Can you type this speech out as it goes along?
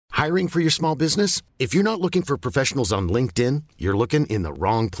Hiring for your small business? If you're not looking for professionals on LinkedIn, you're looking in the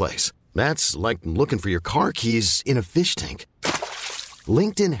wrong place. That's like looking for your car keys in a fish tank.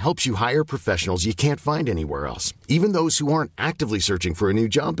 LinkedIn helps you hire professionals you can't find anywhere else, even those who aren't actively searching for a new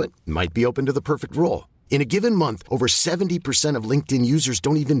job but might be open to the perfect role. In a given month, over 70% of LinkedIn users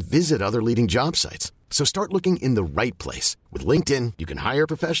don't even visit other leading job sites. So start looking in the right place. With LinkedIn, you can hire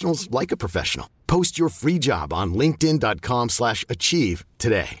professionals like a professional. Post your free job on linkedin.com/achieve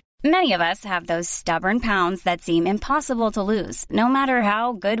today. Many of us have those stubborn pounds that seem impossible to lose, no matter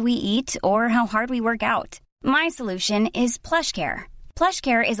how good we eat or how hard we work out. My solution is PlushCare.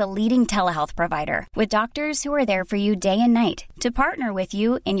 PlushCare is a leading telehealth provider with doctors who are there for you day and night to partner with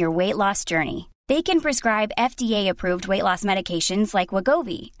you in your weight loss journey. They can prescribe FDA-approved weight loss medications like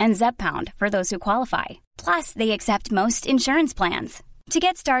Wegovy and Zepbound for those who qualify. Plus, they accept most insurance plans. To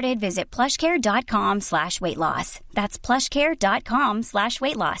get started, visit plushcare.com/weightloss. That's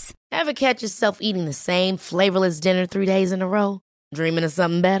plushcare.com/weightloss. Ever catch yourself eating the same flavorless dinner 3 days in a row? Dreaming of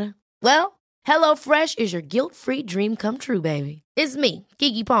something better? Well, HelloFresh is your guilt-free dream come true, baby. It's me,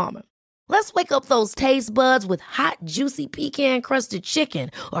 Keke Palmer. Let's wake up those taste buds with hot, juicy pecan-crusted chicken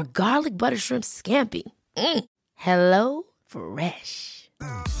or garlic butter shrimp scampi. HelloFresh.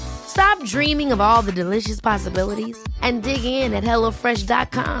 Stop dreaming of all the delicious possibilities and dig in at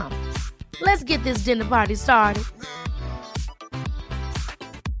HelloFresh.com. Let's get this dinner party started.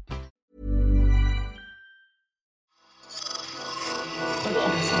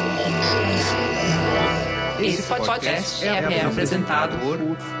 Esse podcast é apresentado por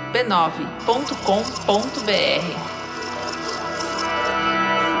b9.com.br.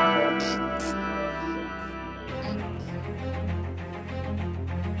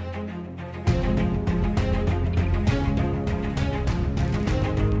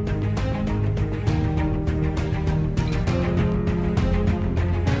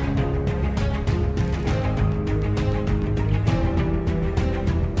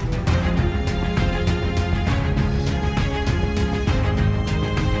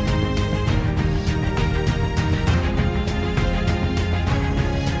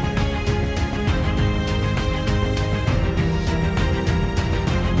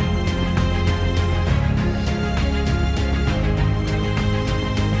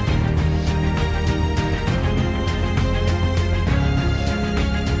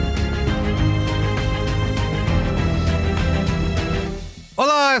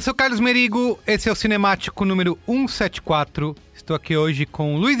 Olá, eu sou o Carlos Merigo, esse é o Cinemático número 174. Estou aqui hoje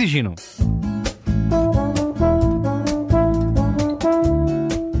com Luiz e Gino.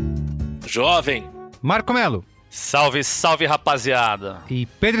 Jovem. Marco Melo. Salve, salve, rapaziada. E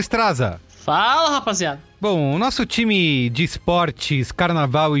Pedro Estraza. Fala, rapaziada. Bom, o nosso time de esportes,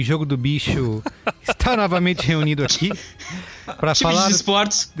 carnaval e jogo do bicho está novamente reunido aqui para falar de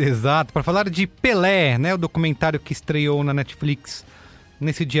esportes. Exato, para falar de Pelé, né, o documentário que estreou na Netflix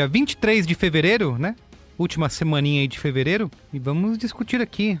nesse dia 23 de fevereiro, né? Última semaninha aí de fevereiro, e vamos discutir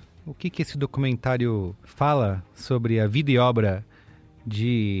aqui o que esse documentário fala sobre a vida e obra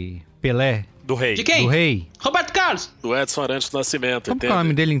de Pelé. Do rei. De quem? Do rei. Roberto Carlos. Do Edson Arantes do Nascimento, Como que é o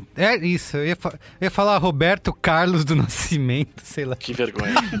nome dele? É isso, eu ia falar Roberto Carlos do Nascimento, sei lá. Que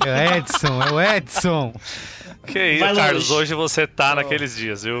vergonha. É o Edson. Que isso, Carlos, hoje você tá naqueles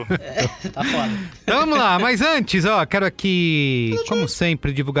dias, viu? Tá foda. Então vamos lá, mas antes, quero aqui, como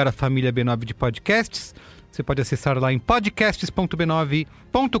sempre, divulgar a família B9 de podcasts. Você pode acessar lá em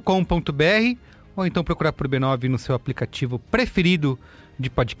podcasts.b9.com.br ou então procurar por B9 no seu aplicativo preferido de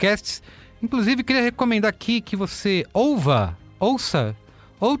podcasts. Inclusive, queria recomendar aqui que você ouça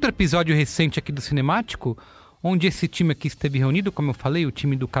outro episódio recente aqui do Cinemático, onde esse time aqui esteve reunido, como eu falei, o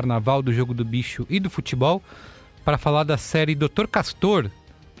time do Carnaval, do Jogo do Bicho e do Futebol, para falar da série Dr. Castor,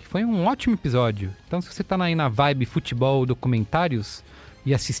 que foi um ótimo episódio. Então, se você está aí na vibe futebol, documentários,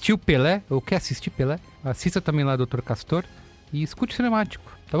 e assistiu Pelé, ou quer assistir Pelé, assista também lá Dr. Castor e escute o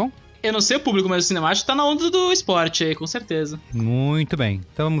Cinemático, tá bom? Eu não sei o público, mas o Cinemático tá na onda do esporte aí, com certeza. Muito bem.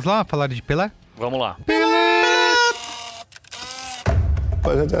 Então vamos lá falar de Pelé? Vamos lá. Pelé!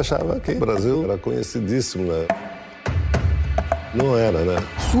 A gente achava que o Brasil era conhecidíssimo, né? Não era, né?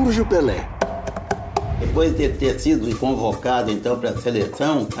 Surge o Pelé. Depois de ter sido convocado, então, para a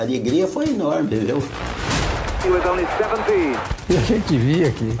seleção, a alegria foi enorme, viu? E a gente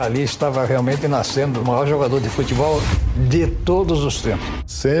via que ali estava realmente nascendo o maior jogador de futebol de todos os tempos.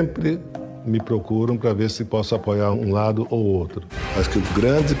 Sempre me procuram para ver se posso apoiar um lado ou outro. Acho que o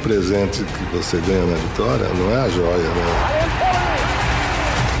grande presente que você ganha na vitória não é a joia, né?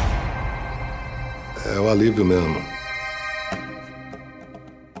 É o alívio mesmo.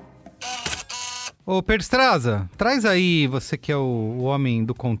 Ô, Perstraza, traz aí, você que é o homem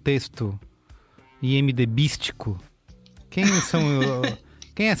do contexto IMDbístico. Quem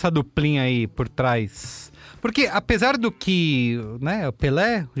é essa duplinha aí por trás? Porque apesar do que, né, o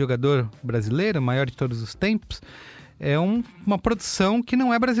Pelé, o jogador brasileiro, maior de todos os tempos, é uma produção que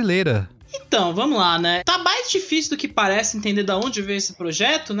não é brasileira. Então, vamos lá, né? Tá mais difícil do que parece entender de onde veio esse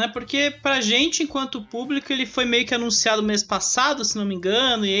projeto, né? Porque pra gente, enquanto público, ele foi meio que anunciado mês passado, se não me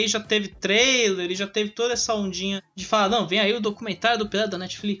engano, e aí já teve trailer, e já teve toda essa ondinha de falar, não, vem aí o documentário do Pelé da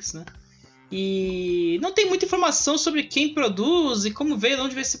Netflix, né? E não tem muita informação sobre quem produz e como veio, de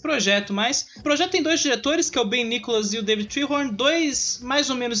onde veio esse projeto, mas o projeto tem 2 diretores, que é o Ben Nicholas e o David Treehorn, 2 mais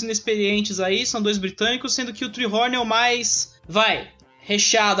ou menos inexperientes aí, são 2 britânicos, sendo que o Treehorn é o mais,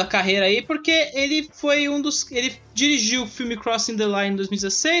 recheado a carreira aí, porque ele foi ele dirigiu o filme Crossing the Line em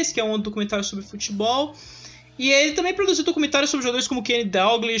 2016, que é um documentário sobre futebol, e ele também produziu documentários sobre jogadores como Kenny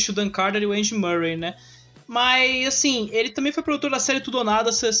Dalglish, o Dan Carter e o Andy Murray, né? Mas, assim, ele também foi produtor da série Tudo ou Nada,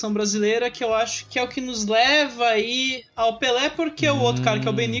 a Seleção Brasileira, que eu acho que é o que nos leva aí ao Pelé, porque o outro cara, que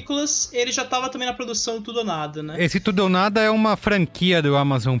é o Ben Nicholas, ele já estava também na produção do Tudo ou Nada, né? Esse Tudo ou Nada é uma franquia do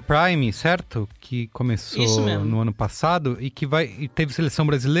Amazon Prime, certo? Que começou no ano passado e que teve Seleção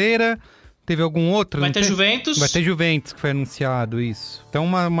Brasileira, teve algum outro? Vai ter Juventus. Vai ter Juventus, que foi anunciado, isso. Então,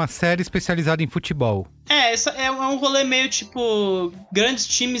 uma série especializada em futebol. Essa é um rolê meio tipo grandes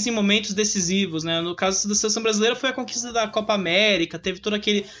times em momentos decisivos, né? No caso da Seleção Brasileira foi a conquista da Copa América, teve todo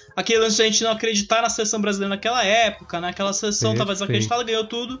aquele lance de a gente não acreditar na Seleção Brasileira naquela época, né? Aquela seleção tava desacreditada, ganhou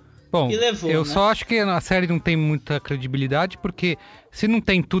tudo. Bom, e levou, eu né? só acho que a série não tem muita credibilidade, porque se não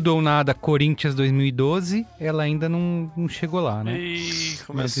tem Tudo ou Nada Corinthians 2012, ela ainda não chegou lá, né?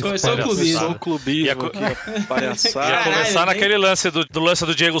 Começou o clubismo aqui, palhaçada. Ia começar naquele lance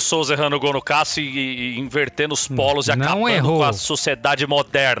do Diego Souza errando o gol no Cássio e invertendo os polos e acabando com a sociedade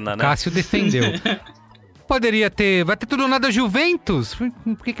moderna, né? Cássio defendeu. Poderia ter... Vai ter Tudo ou Nada Juventus?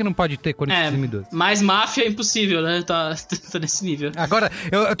 Por que não pode ter Corinthians 2012? Mas máfia é impossível, né? Tá nesse nível. Agora,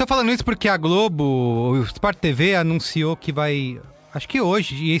 eu tô falando isso porque a Globo, o Sport TV, anunciou que vai... Acho que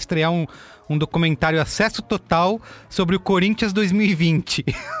hoje ia estrear um documentário Acesso Total sobre o Corinthians 2020.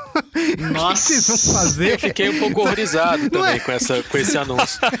 Nossa! O que vocês vão fazer? Eu fiquei um pouco horrorizado também com esse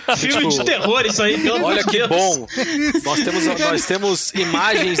anúncio. Filme de terror isso aí, pelo amor de Deus. Olha que bom! Nós temos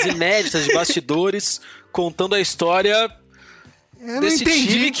imagens inéditas de bastidores contando a história desse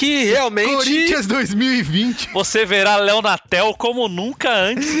time que realmente... Corinthians 2020. Você verá Léo Natel como nunca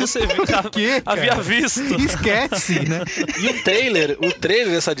antes você havia visto. Esquece, né? E o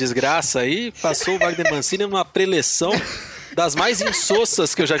trailer dessa desgraça aí passou o Wagner Mancini numa preleção das mais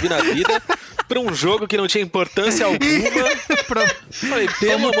insossas que eu já vi na vida pra um jogo que não tinha importância alguma. Falei,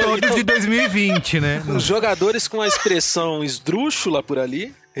 pelo amor de Deus, de 2020, né? Os jogadores com a expressão esdrúxula por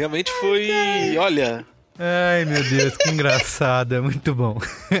ali, realmente foi... Olha... Ai, meu Deus, que engraçado, muito bom.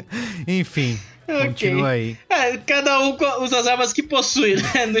 Enfim, continua aí. Cada um usa as armas que possui,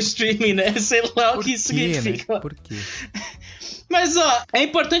 né, no streaming, né? Sei lá o que isso significa. Né? Por quê? Mas, é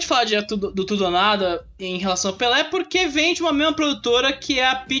importante falar do Tudo ou Nada em relação ao Pelé, porque vem de uma mesma produtora que é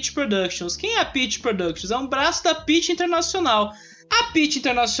a Pitch Productions. Quem é a Pitch Productions? É um braço da Pitch Internacional. A Pitch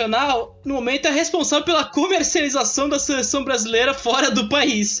Internacional, no momento, é responsável pela comercialização da seleção brasileira fora do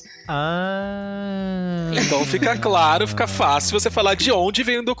país. Então fica claro, fica fácil você falar de onde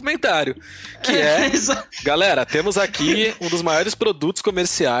vem o documentário. Que é... Galera, temos aqui um dos maiores produtos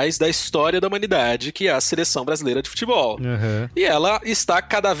comerciais da história da humanidade, que é a Seleção Brasileira de Futebol. Uhum. E ela está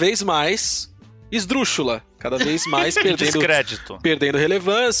cada vez mais esdrúxula. Cada vez mais perdendo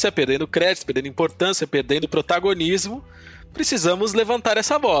relevância, perdendo crédito, perdendo importância, perdendo protagonismo. Precisamos levantar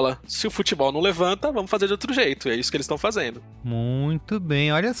essa bola. Se o futebol não levanta, vamos fazer de outro jeito. E é isso que eles estão fazendo. Muito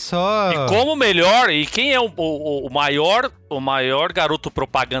bem, olha só. E como melhor, e quem é o maior garoto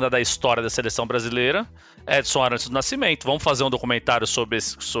propaganda da história da seleção brasileira? Edson Arantes do Nascimento. Vamos fazer um documentário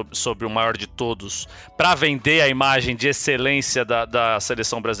sobre o maior de todos, para vender a imagem de excelência da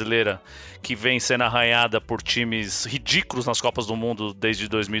seleção brasileira, que vem sendo arranhada por times ridículos nas Copas do Mundo desde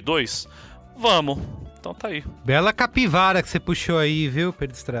 2002? Vamos. Então tá aí. Bela capivara que você puxou aí, viu,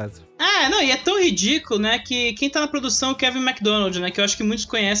 Pedro Strazo? Não, e é tão ridículo, né, que quem tá na produção é o Kevin MacDonald, né, que eu acho que muitos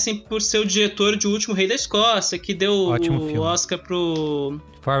conhecem por ser o diretor de O Último Rei da Escócia, que deu o Oscar pro...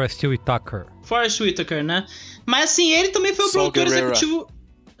 Forest Whitaker, né? Mas assim, ele também foi o produtor executivo...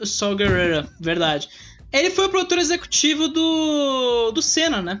 Saul Guerrero, verdade. Ele foi o produtor executivo do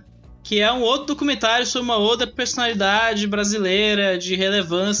Senna, né? Que é um outro documentário sobre uma outra personalidade brasileira de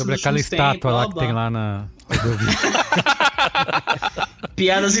relevância. Sobre aquela estátua lá que tem lá na...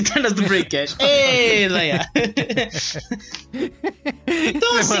 Piadas internas do Breakcast. Ei, Leia.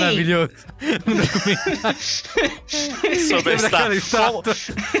 Então, Isso assim... é maravilhoso. Sobre a estátua.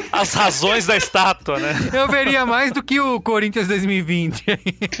 As razões da estátua, né? Eu veria mais do que o Corinthians 2020.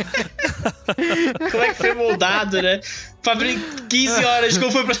 Como é que foi moldado, né? 15 horas de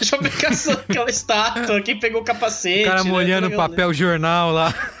como foi pra fabricação daquela estátua. Quem pegou o capacete. O cara molhando né? papel jornal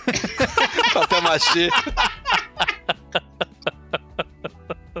lá. Papel machê.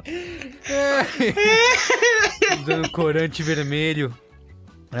 Usando corante vermelho.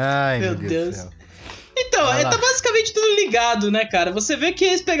 Ai, meu Deus do céu. Então, tá basicamente tudo ligado, né, cara? Você vê que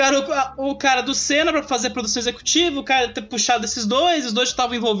eles pegaram o cara do Senna pra fazer a produção executiva, o cara ter puxado esses dois, os dois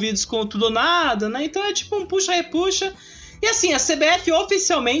estavam envolvidos com tudo ou nada, né? Então é tipo um puxa-repuxa. E assim, a CBF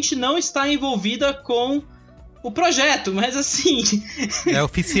oficialmente não está envolvida com o projeto, mas assim... É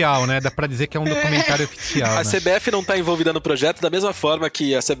oficial, né? Dá pra dizer que é um documentário oficial. A CBF não tá envolvida no projeto da mesma forma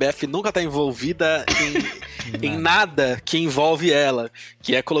que a CBF nunca tá envolvida em nada que envolve ela,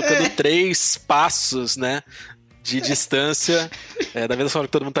 que é colocando 3 passos, né, de distância, da mesma forma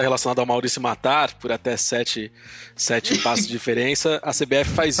que todo mundo tá relacionado ao Maurício Matar, por até 7 passos de diferença, a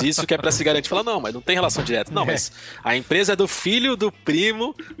CBF faz isso que é pra se garantir. Fala, não, mas não tem relação direta. Não, mas a empresa é do filho, do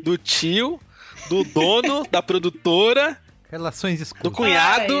primo, do tio, do dono, da produtora, relações escuras, do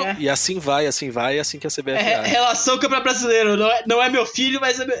cunhado, e assim vai, assim que a CBF age. Relação Campeonato Brasileiro, não é meu filho,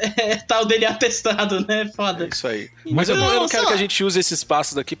 mas tá o dele atestado, né? Foda. É isso aí. Mas eu não quero que a gente use esses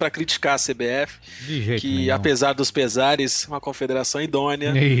passos aqui pra criticar a CBF, de jeito que nenhum. Apesar dos pesares, uma confederação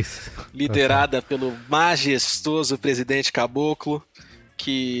idônea, liderada pelo majestoso presidente Caboclo,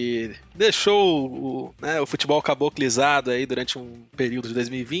 que deixou o futebol caboclizado aí durante um período de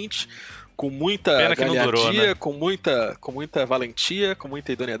 2020, com muita galhardia, durou, né? com muita valentia, com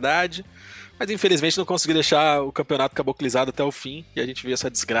muita idoneidade, mas infelizmente não conseguiu deixar o campeonato caboclizado até o fim, e a gente viu essa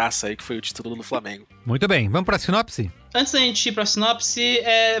desgraça aí que foi o título do Flamengo. Muito bem, vamos pra sinopse? Antes da gente ir pra sinopse,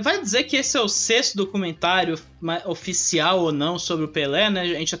 vai dizer que esse é o 6º documentário oficial ou não sobre o Pelé, né? A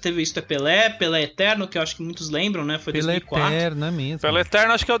gente já teve isso, Pelé Eterno, que eu acho que muitos lembram, né? Foi 2004. Pelé Eterno, é mesmo. Pelé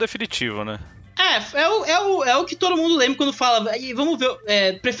Eterno acho que é o definitivo, né? É o que todo mundo lembra quando fala. Vamos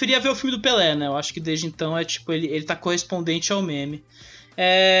ver. Preferia ver o filme do Pelé, né? Eu acho que desde então ele tá correspondente ao meme.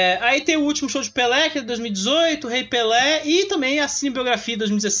 Aí tem o último show de Pelé, que é de 2018, o Rei Pelé, e também a cinebiografia de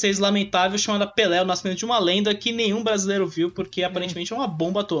 2016, lamentável, chamada Pelé, o Nascimento de uma Lenda, que nenhum brasileiro viu, porque aparentemente é uma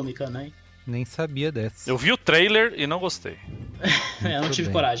bomba atômica, né? Nem sabia dessa. Eu vi o trailer e não gostei. Eu não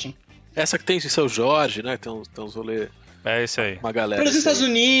tive coragem. Essa que tem o seu Jorge, né? Tem uns rolê. É esse aí. Uma galera. Pelos Estados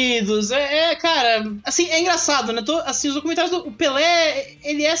Unidos, cara, assim, é engraçado, né? Assim, os documentários do Pelé,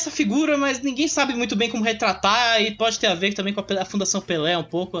 ele é essa figura, mas ninguém sabe muito bem como retratar, e pode ter a ver também com a Fundação Pelé um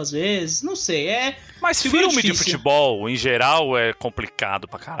pouco, às vezes, não sei, Mas filme difícil. De futebol, em geral, é complicado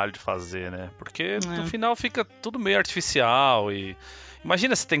pra caralho de fazer, né? Porque no final fica tudo meio artificial e...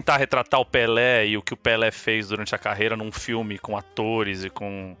 Imagina se tentar retratar o Pelé e o que o Pelé fez durante a carreira num filme com atores e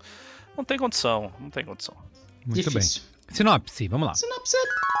com... Não tem condição. Muito difícil. Bem. Sinopse, vamos lá.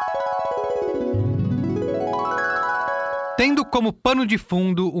 Tendo como pano de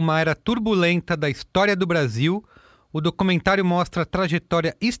fundo uma era turbulenta da história do Brasil, o documentário mostra a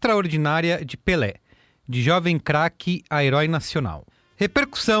trajetória extraordinária de Pelé, de jovem craque a herói nacional.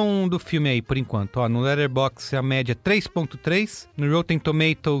 Repercussão do filme aí, por enquanto. No Letterboxd a média 3.3, no Rotten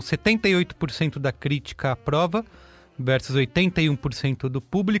Tomatoes 78% da crítica aprova, versus 81% do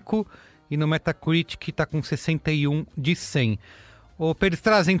público, e no Metacritic tá com 61 de 100. Ô,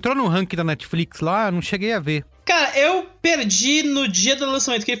 Peristraz, entrou no ranking da Netflix lá? Não cheguei a ver. Cara, eu perdi no dia do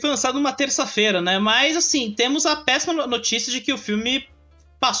lançamento, que ele foi lançado numa terça-feira, né? Mas, assim, temos a péssima notícia de que o filme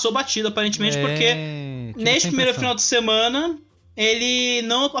passou batido, aparentemente, porque neste primeiro final de semana ele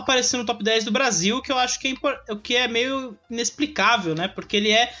não apareceu no top 10 do Brasil, que eu acho que é meio inexplicável, né? Porque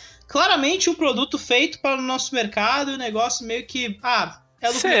ele é claramente um produto feito para o nosso mercado e o negócio meio que...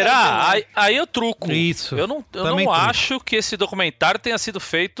 Será? Aí eu truco. Isso. Eu não acho que esse documentário tenha sido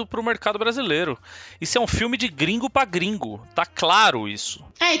feito pro mercado brasileiro. Isso é um filme de gringo pra gringo. Tá claro isso.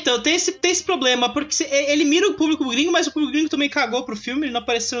 Então, tem esse problema, porque ele mira o público gringo, mas o público gringo também cagou pro filme, ele não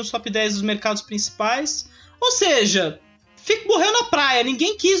apareceu nos top 10 dos mercados principais. Ou seja, morreu na praia.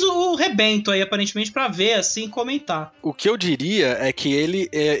 Ninguém quis o rebento aí, aparentemente, pra ver, assim, comentar. O que eu diria é que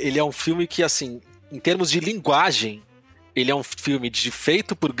ele é um filme que, assim, em termos de linguagem, ele é um filme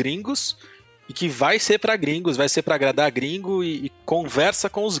feito por gringos e que vai ser pra gringos, vai ser pra agradar gringo e conversa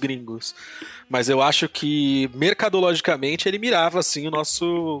com os gringos. Mas eu acho que, mercadologicamente, ele mirava, assim, o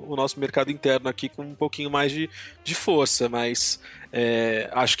nosso mercado interno aqui com um pouquinho mais de força. Mas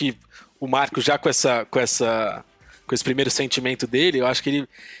acho que o Marco, já com essa esse primeiro sentimento dele, eu acho que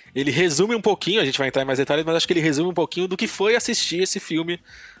ele resume um pouquinho, a gente vai entrar em mais detalhes, mas acho que ele resume um pouquinho do que foi assistir esse filme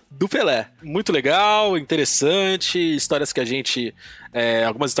do Pelé. Muito legal, interessante, histórias que a gente...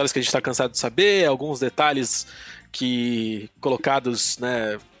 algumas histórias que a gente tá cansado de saber, alguns detalhes que colocados,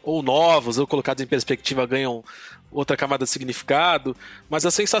 né, ou novos, ou colocados em perspectiva ganham outra camada de significado, mas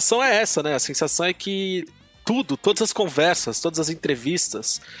a sensação é essa, né? A sensação é que todas as conversas, todas as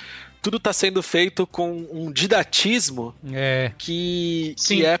entrevistas, tudo tá sendo feito com um didatismo que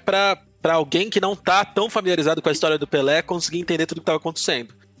é pra alguém que não tá tão familiarizado com a história do Pelé conseguir entender tudo que tava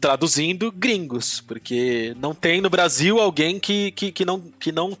acontecendo. Traduzindo, gringos, porque não tem no Brasil alguém que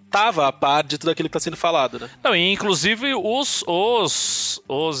não tava a par de tudo aquilo que tá sendo falado, né? Não, e inclusive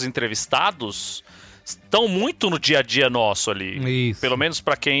os entrevistados estão muito no dia a dia nosso ali. Isso. Pelo menos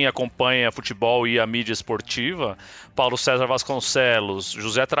para quem acompanha futebol e a mídia esportiva, Paulo César Vasconcelos,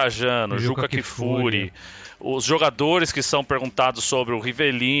 José Trajano, Juca Kfouri, os jogadores que são perguntados sobre o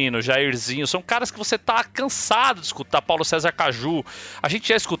Rivelino, Jairzinho, são caras que você tá cansado de escutar. Paulo César Caju, a gente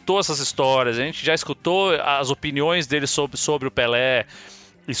já escutou essas histórias, a gente já escutou as opiniões dele sobre o Pelé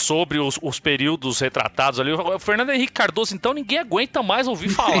e sobre os períodos retratados ali. O Fernando Henrique Cardoso, então, ninguém aguenta mais ouvir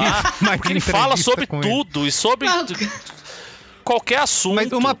falar. Porque ele fala sobre tudo e sobre qualquer assunto.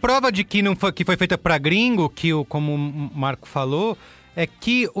 Mas uma prova de que foi feita pra gringo, como o Marco falou, é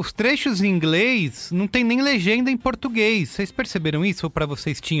que os trechos em inglês não tem nem legenda em português. Vocês perceberam isso? Ou pra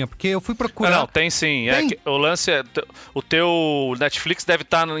vocês tinha? Porque eu fui procurar... Não, tem sim. Tem? O lance é... O teu Netflix deve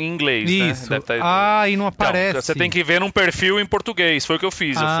estar em inglês, isso. Né? E não aparece. Então, você tem que ver num perfil em português. Foi o que eu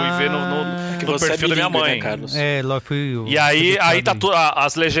fiz. Eu fui ver no perfil da minha mãe. Né, Carlos? Lá fui... E aí tá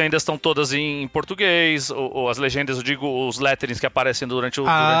as legendas estão todas em português. Ou as legendas, eu digo, os letterings que aparecem durante o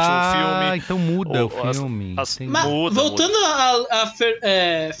filme. Então muda o filme. Mas voltando a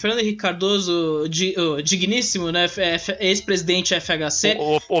Fernando Henrique Cardoso, digníssimo, né? Ex-presidente FHC.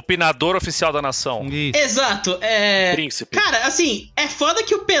 O opinador oficial da nação. Isso. Exato. Príncipe. Cara, assim, é foda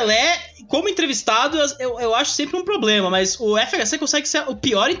que o Pelé, como entrevistado, eu acho sempre um problema, mas o FHC consegue ser o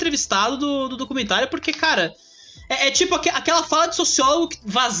pior entrevistado do documentário, porque, cara, é tipo aquela fala de sociólogo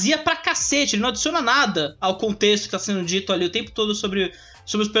vazia pra cacete, ele não adiciona nada ao contexto que tá sendo dito ali o tempo todo sobre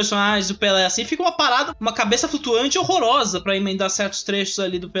os personagens do Pelé, assim, fica uma parada, uma cabeça flutuante horrorosa pra emendar certos trechos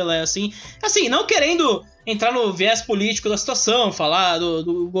ali do Pelé, assim, não querendo entrar no viés político da situação, falar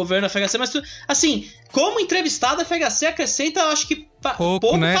do governo FHC, mas, assim, como entrevistado, a FHC acrescenta, eu acho que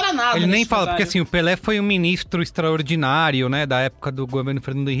pouco né? para nada. Ele nem fala, porque assim, o Pelé foi um ministro extraordinário, né, da época do governo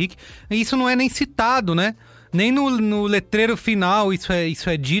Fernando Henrique, e isso não é nem citado, né? Nem no letreiro final isso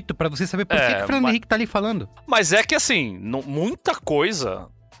é dito pra você saber por que o Fernando Henrique tá ali falando. Mas é que assim, muita coisa,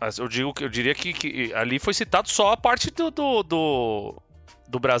 eu diria que ali foi citado só a parte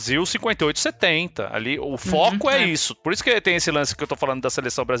do Brasil 58 e 70. Ali, o foco é isso. Por isso que tem esse lance que eu tô falando da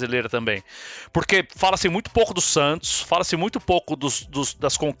seleção brasileira também. Porque fala-se muito pouco do Santos, fala-se muito pouco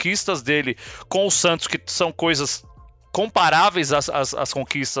das conquistas dele com o Santos, que são coisas comparáveis às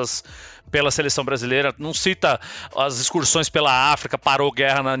conquistas pela seleção brasileira. Não cita as excursões pela África, parou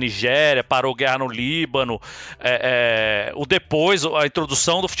guerra na Nigéria, parou guerra no Líbano, a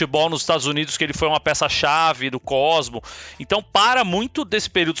introdução do futebol nos Estados Unidos, que ele foi uma peça-chave do Cosmo. Então para muito desse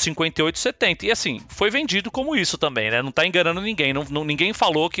período 58 e 70. E assim, foi vendido como isso também, né? Não tá enganando ninguém. Ninguém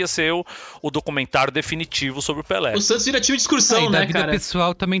falou que ia ser o documentário definitivo sobre o Pelé. O Santos vira time de excursão, né, da vida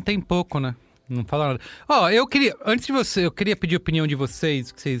pessoal também tem pouco, né? Não fala nada. Eu queria pedir a opinião de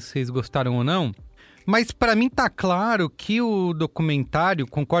vocês, que vocês gostaram ou não, mas pra mim tá claro que o documentário,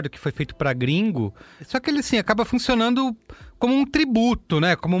 concordo que foi feito pra gringo, só que ele, assim, acaba funcionando como um tributo,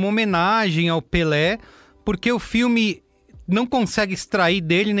 né? Como uma homenagem ao Pelé, porque o filme não consegue extrair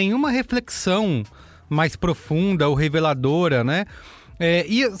dele nenhuma reflexão mais profunda ou reveladora, né?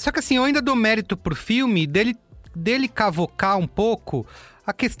 Só que, assim, eu ainda dou mérito pro filme dele cavocar um pouco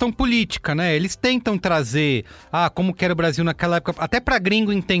a questão política, né? Eles tentam trazer como que era o Brasil naquela época, até pra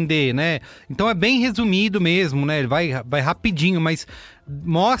gringo entender, né? Então é bem resumido mesmo, né? Ele vai rapidinho, mas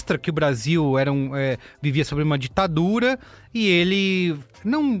mostra que o Brasil vivia sobre uma ditadura e ele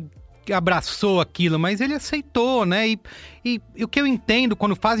não abraçou aquilo, mas ele aceitou, né? E o que eu entendo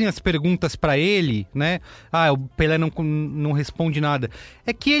quando fazem as perguntas pra ele, né? O Pelé não responde nada.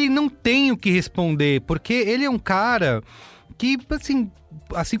 É que ele não tem o que responder, porque ele é um cara que,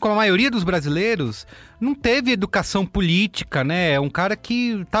 assim como a maioria dos brasileiros, não teve educação política, né? É um cara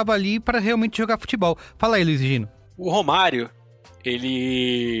que tava ali para realmente jogar futebol. Fala aí, Luiz Gino. O Romário,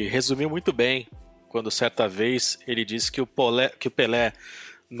 ele resumiu muito bem quando certa vez ele disse que o Pelé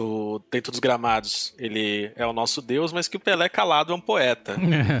dentro dos gramados ele é o nosso Deus, mas que o Pelé calado é um poeta.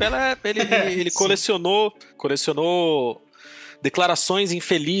 O Pelé, ele colecionou declarações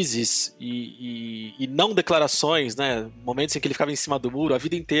infelizes e não declarações, né? Momentos em que ele ficava em cima do muro a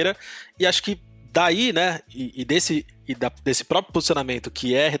vida inteira, e acho que daí, né, desse próprio posicionamento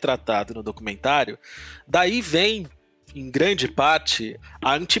que é retratado no documentário, daí vem, em grande parte,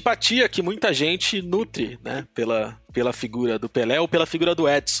 a antipatia que muita gente nutre, né, pela figura do Pelé ou pela figura do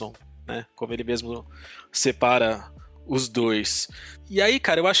Edson, né, como ele mesmo separa os dois. E aí,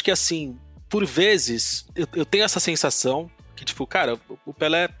 cara, eu acho que assim, por vezes, eu tenho essa sensação que, tipo, cara, o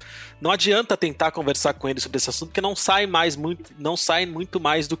Pelé, não adianta tentar conversar com ele sobre esse assunto, porque não sai muito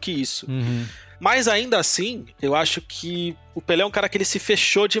mais do que isso. Uhum. Mas ainda assim, eu acho que o Pelé é um cara que ele se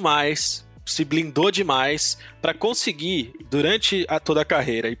fechou demais, se blindou demais para conseguir, durante toda a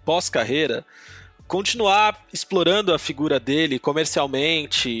carreira e pós-carreira, continuar explorando a figura dele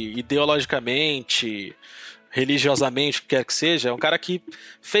comercialmente, ideologicamente, religiosamente, o que quer que seja. É um cara que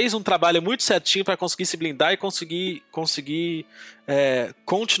fez um trabalho muito certinho para conseguir se blindar e conseguir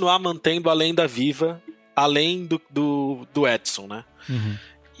continuar mantendo a lenda viva, além do Edson, né? Uhum.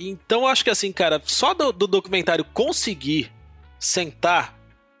 Então eu acho que assim, cara, só do documentário conseguir sentar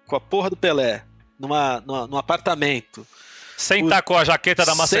com a porra do Pelé num apartamento, sentar com a jaqueta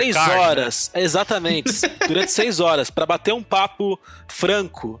da Mastercard, 6 horas, né? Exatamente, durante 6 horas, para bater um papo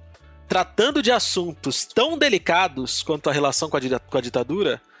franco, tratando de assuntos tão delicados quanto a relação com a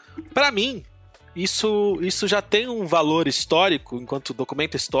ditadura, para mim, isso já tem um valor histórico, enquanto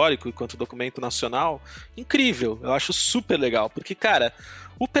documento histórico, enquanto documento nacional, incrível. Eu acho super legal, porque, cara,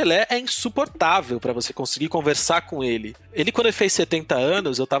 o Pelé é insuportável para você conseguir conversar com ele. Ele, quando ele fez 70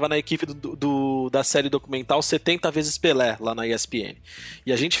 anos, eu tava na equipe da série documental 70 vezes Pelé, lá na ESPN.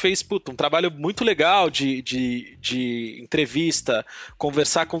 E a gente fez, um trabalho muito legal de entrevista,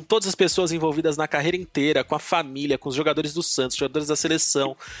 conversar com todas as pessoas envolvidas na carreira inteira, com a família, com os jogadores do Santos, jogadores da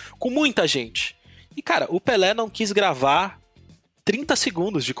seleção, com muita gente. E, cara, o Pelé não quis gravar 30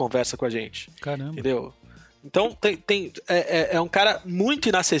 segundos de conversa com a gente. Caramba. Entendeu? Então, é um cara muito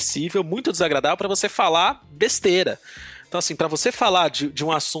inacessível, muito desagradável para você falar besteira. Então, assim, para você falar de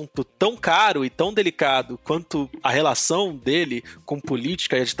um assunto tão caro e tão delicado quanto a relação dele com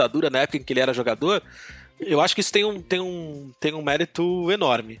política e a ditadura na época em que ele era jogador, eu acho que isso tem um mérito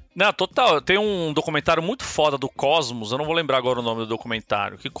enorme. Não, total. Tem um documentário muito foda do Cosmos, eu não vou lembrar agora o nome do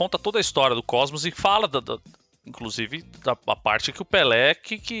documentário, que conta toda a história do Cosmos e fala inclusive da parte que o Pelé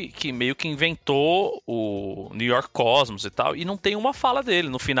que meio que inventou o New York Cosmos e tal, e não tem uma fala dele.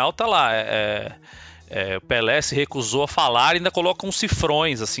 No final tá lá, o Pelé se recusou a falar e ainda coloca uns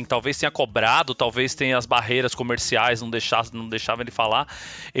cifrões, assim, talvez tenha cobrado, talvez tenha as barreiras comerciais, não deixavam ele falar.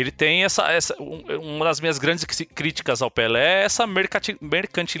 Ele tem uma das minhas grandes críticas ao Pelé é essa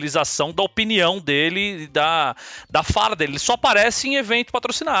mercantilização da opinião dele, da fala dele. Ele só aparece em evento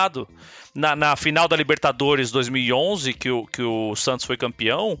patrocinado. Na final da Libertadores 2011, que o Santos foi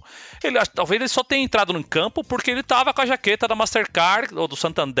campeão, talvez ele só tenha entrado no campo porque ele estava com a jaqueta da Mastercard ou do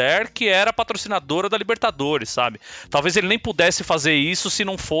Santander, que era patrocinadora da Libertadores, sabe? Talvez ele nem pudesse fazer isso se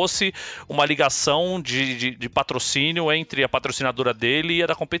não fosse uma ligação de patrocínio entre a patrocinadora dele e a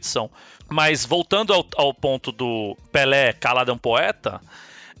da competição. Mas voltando ao ponto do Pelé calado é um poeta,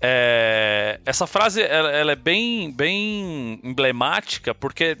 essa frase ela é bem emblemática,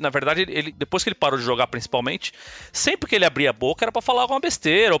 porque na verdade ele, depois que ele parou de jogar, principalmente, sempre que ele abria a boca era para falar alguma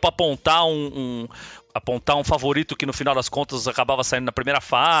besteira ou para apontar um favorito que no final das contas acabava saindo na primeira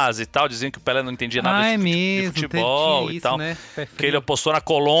fase e tal, diziam que o Pelé não entendia nada de futebol e tal, né? Que ele apostou na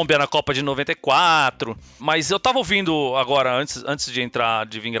Colômbia na Copa de 94. Mas eu tava ouvindo agora, antes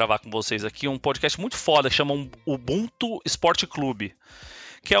de vir gravar com vocês aqui, um podcast muito foda que chama Ubuntu Esporte Clube,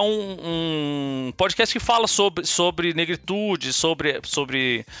 que é um podcast que fala sobre negritude,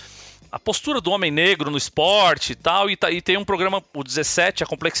 sobre a postura do homem negro no esporte e tal, e tem um programa, o 17, A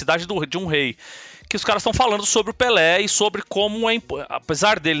Complexidade de um Rei, que os caras estão falando sobre o Pelé e sobre como,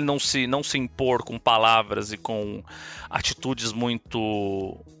 apesar dele não se impor com palavras e com atitudes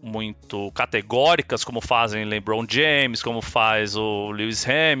muito, muito categóricas, como fazem LeBron James, como faz o Lewis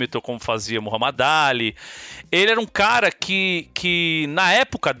Hamilton, como fazia Muhammad Ali, ele era um cara que na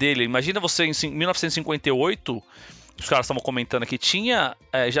época dele, imagina você em 1958, os caras estavam comentando aqui,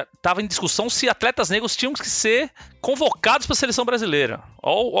 já estava em discussão se atletas negros tinham que ser convocados para a seleção brasileira.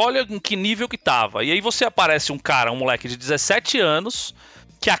 Olha em que nível que estava. E aí você aparece um moleque de 17 anos,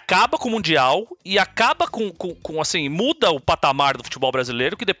 que acaba com o Mundial e acaba com assim, muda o patamar do futebol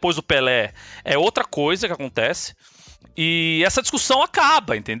brasileiro, que depois do Pelé é outra coisa que acontece. E essa discussão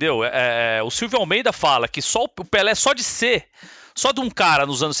acaba, entendeu? O Silvio Almeida fala que só o Pelé, só de ser Só de um cara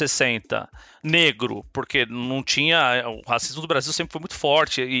nos anos 60, negro, porque não tinha... O racismo do Brasil sempre foi muito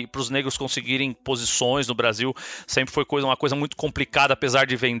forte, e para os negros conseguirem posições no Brasil sempre foi uma coisa muito complicada, apesar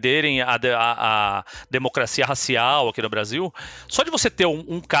de venderem a democracia racial aqui no Brasil. Só de você ter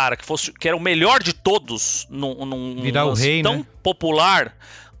um cara que era o melhor de todos num virar o rei, tão popular,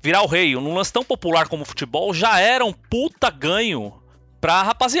 virar o rei, num lance tão popular como o futebol, já era um puta ganho pra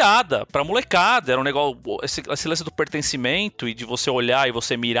rapaziada, pra molecada. Era um negócio, esse lance do pertencimento e de você olhar e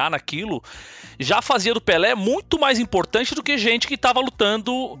você mirar naquilo, já fazia do Pelé muito mais importante do que gente que tava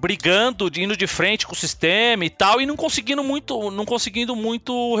lutando, brigando, indo de frente com o sistema e tal, e não conseguindo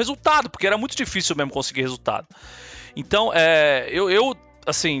muito resultado, porque era muito difícil mesmo conseguir resultado. Então, eu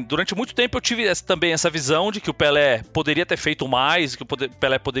assim, durante muito tempo eu tive também essa visão de que o Pelé poderia ter feito mais, que o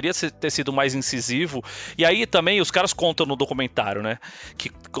Pelé poderia ter sido mais incisivo. E aí também os caras contam no documentário, né, que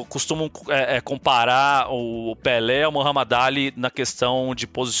costumam comparar o Pelé ao Muhammad Ali na questão de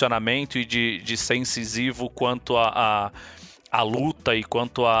posicionamento e de ser incisivo quanto a luta e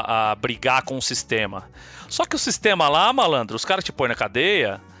quanto a brigar com o sistema. Só que o sistema lá, malandro, os caras te põem na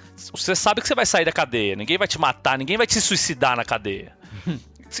cadeia, você sabe que você vai sair da cadeia, ninguém vai te matar, ninguém vai te suicidar na cadeia.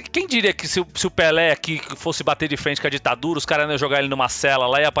 Quem diria que se o Pelé aqui fosse bater de frente com a ditadura, os caras iam jogar ele numa cela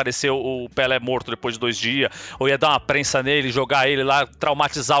lá e aparecer o Pelé morto depois de 2 dias, ou ia dar uma prensa nele, jogar ele lá,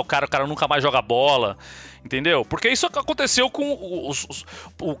 traumatizar o cara nunca mais joga bola, entendeu? Porque isso aconteceu com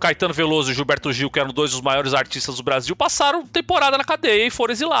o Caetano Veloso e o Gilberto Gil, que eram 2 dos maiores artistas do Brasil, passaram temporada na cadeia e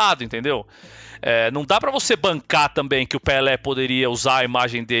foram exilados, entendeu? Não dá pra você bancar também que o Pelé poderia usar a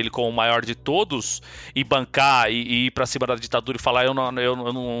imagem dele como o maior de todos e bancar e ir pra cima da ditadura e falar eu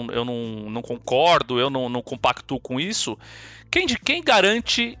não concordo, eu não compactuo com isso. Quem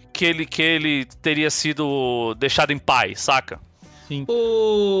garante que ele teria sido deixado em paz, saca? Sim.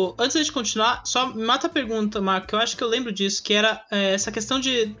 Antes de continuar, só me mata a pergunta, Marco, que eu acho que eu lembro disso, que era essa questão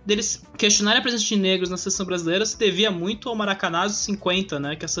deles questionarem a presença de negros na seleção brasileira se devia muito ao Maracanazo 50,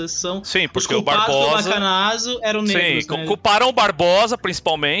 né? Que a seleção... Sim, porque os o Barbosa... do Maracanazo eram negros, sim, né? culparam o Barbosa,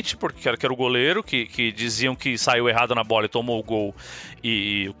 principalmente, porque era o goleiro, que diziam que saiu errado na bola e tomou o gol.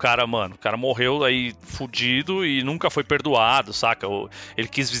 E o cara morreu aí fudido e nunca foi perdoado, saca? Ele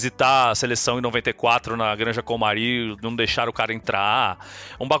quis visitar a seleção em 94 na Granja Comari, não deixaram o cara entrar.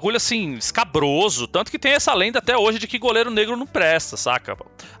 Um bagulho assim, escabroso. Tanto que tem essa lenda até hoje de que goleiro negro não presta, saca?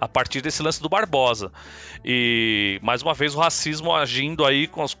 A partir desse lance do Barbosa. E mais uma vez o racismo agindo aí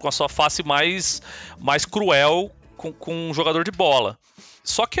com a sua face mais cruel com um jogador de bola.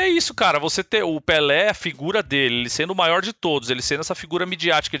 Só que é isso, cara, você ter o Pelé, a figura dele, ele sendo o maior de todos, ele sendo essa figura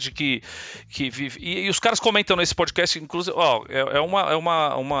midiática de que vive... E os caras comentam nesse podcast, inclusive, é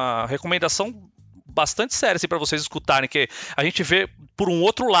uma recomendação bastante séria assim, pra vocês escutarem, que a gente vê por um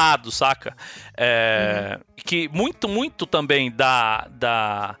outro lado, saca? Que muito também da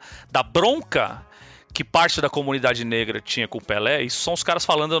bronca que parte da comunidade negra tinha com o Pelé, isso são os caras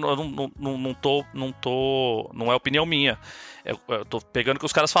falando, não é opinião minha. Eu tô pegando o que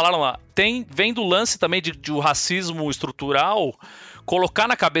os caras falaram lá. Vem do lance também de o racismo estrutural colocar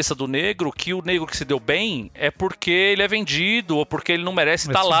na cabeça do negro que o negro que se deu bem é porque ele é vendido ou porque ele não merece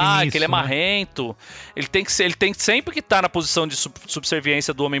estar lá, que ele é marrento. Né? Ele tem sempre que estar na posição de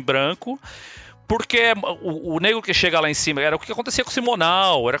subserviência do homem branco. Porque o negro que chega lá em cima era o que acontecia com o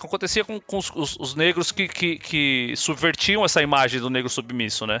Simonal, era o que acontecia com os negros que subvertiam essa imagem do negro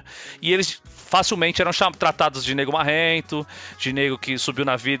submisso, né? E eles facilmente eram tratados de negro marrento, de negro que subiu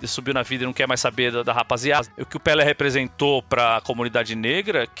na vida e não quer mais saber da rapaziada. O que o Pelé representou pra comunidade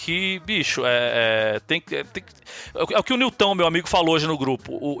negra, que, bicho, é o que o Nilton, meu amigo, falou hoje no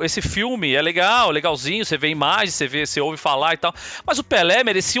grupo. Esse filme é legalzinho, você vê imagens, você ouve falar e tal, mas o Pelé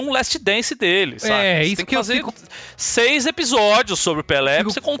merecia um Last Dance dele. Sabe? Isso tem que fazer eu fico... 6 episódios sobre o Pelé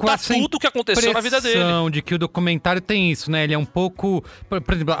pra você contar tudo o que aconteceu na vida dele. De que o documentário tem isso, né? Ele é um pouco...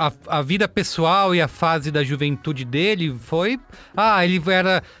 Por exemplo, a vida pessoal e a fase da juventude dele foi... ele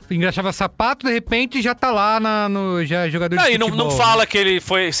engraxava sapato, de repente já tá lá já jogador de futebol. Não fala que ele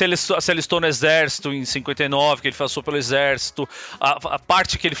se alistou no exército em 59, que ele passou pelo exército. A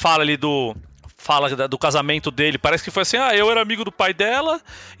parte que ele fala ali fala do casamento dele, parece que foi assim, eu era amigo do pai dela,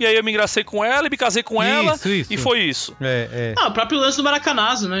 e aí eu me engracei com ela, e me casei com ela, e foi isso. O próprio lance do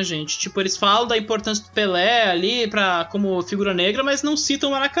Maracanazo, né, gente? Tipo, eles falam da importância do Pelé ali como figura negra, mas não citam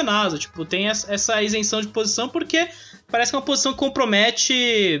o Maracanazo. Tipo, tem essa isenção de posição porque parece que é uma posição que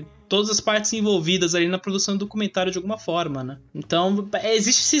compromete todas as partes envolvidas ali na produção do documentário de alguma forma, né? Então,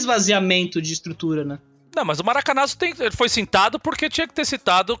 existe esse esvaziamento de estrutura, né? Não, mas o Maracanazo ele foi citado porque tinha que ter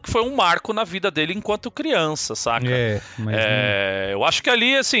citado que foi um marco na vida dele enquanto criança, saca? Eu acho que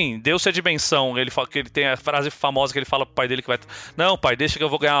ali, assim, deu-se a dimensão. Ele fala que ele tem a frase famosa que ele fala pro pai dele que vai... Não, pai, deixa que eu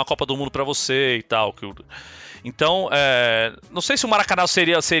vou ganhar uma Copa do Mundo pra você e tal. Então, não sei se o Maracanazo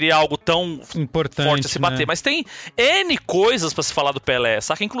seria algo tão importante, forte a se bater, mas tem N coisas pra se falar do Pelé,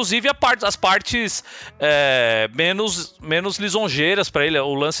 saca? Inclusive as partes menos lisonjeiras pra ele,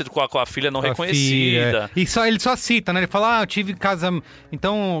 o lance com a filha não reconhecida. E ele só cita, né? Ele fala, eu tive casa...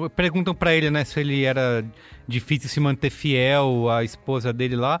 Então, perguntam pra ele, né, se ele era difícil se manter fiel à esposa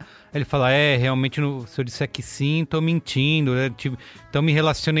dele lá. Ele fala, realmente, se eu disser que sim, tô mentindo. Então me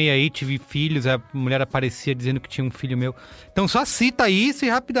relacionei aí, tive filhos, a mulher aparecia dizendo que tinha um filho meu. Então só cita isso e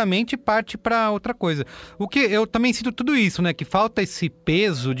rapidamente parte pra outra coisa. O que eu também cito tudo isso, né? Que falta esse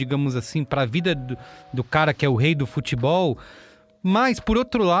peso, digamos assim, pra vida do cara que é o rei do futebol. Mas, por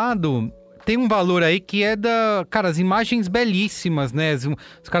outro lado... Tem um valor aí que é as imagens belíssimas, né?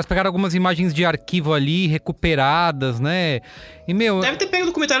 Os caras pegaram algumas imagens de arquivo ali, recuperadas, né? E, deve ter pego o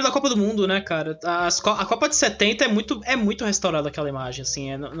documentário da Copa do Mundo, né, cara? A Copa de 70 é muito restaurada aquela imagem,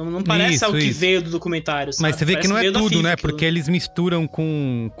 assim. Não parece algo que veio do documentário, sabe? Mas você vê que não é tudo, né? Porque eles misturam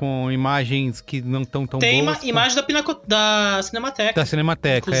com imagens que não estão tão boas. Tem imagem da Cinemateca. Da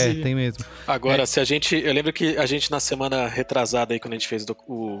Cinemateca, tem mesmo. Agora, eu lembro que a gente, na semana retrasada aí, quando a gente fez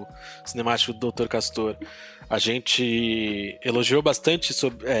o Cinemático do Dr. Castor, a gente elogiou bastante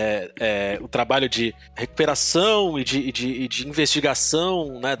sobre o trabalho de recuperação e de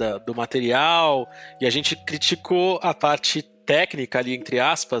investigação, né, do material, e a gente criticou a parte técnica ali, entre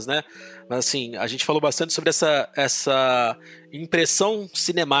aspas, né? Mas assim, a gente falou bastante sobre essa impressão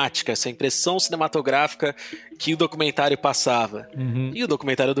cinemática, essa impressão cinematográfica que o documentário passava. Uhum. E o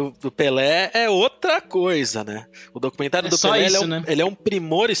documentário do Pelé é outra coisa, né? O documentário do Pelé ele é um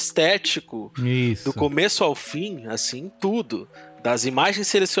primor estético do começo ao fim, assim, tudo. Das imagens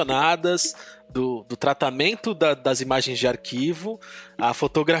selecionadas, do tratamento das imagens de arquivo, a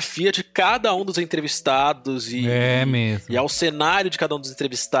fotografia de cada um dos entrevistados e ao cenário de cada um dos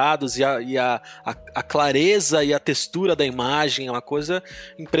entrevistados e a clareza e a textura da imagem é uma coisa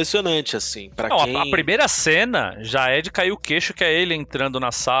impressionante, assim. A primeira cena já é de cair o queixo, que é ele entrando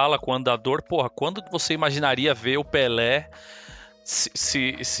na sala com o andador. Porra, quando você imaginaria ver o Pelé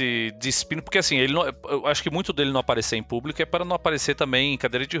se despindo, porque assim, eu acho que muito dele não aparecer em público é para não aparecer também em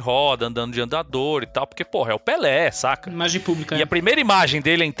cadeira de roda, andando de andador e tal, porque, porra, é o Pelé, saca? Imagem pública. E a primeira imagem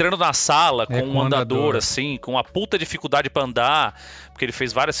dele entrando na sala com um andador, assim, com uma puta dificuldade pra andar, porque ele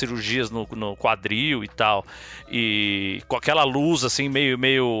fez várias cirurgias no quadril e tal, e com aquela luz, assim,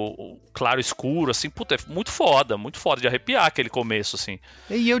 meio claro escuro, assim, puta, é muito foda de arrepiar aquele começo, assim.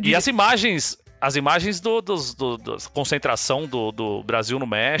 E as imagens da concentração do Brasil no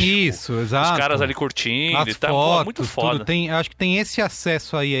México. Isso, exato. Os caras ali curtindo as e tal. Fotos, muito foda. Acho que tem esse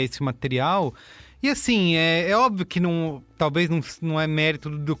acesso aí a esse material. E assim, é óbvio que talvez não é mérito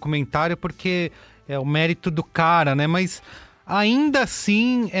do documentário, porque é o mérito do cara, né? Mas ainda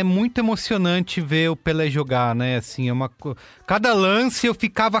assim é muito emocionante ver o Pelé jogar, né? Assim, cada lance eu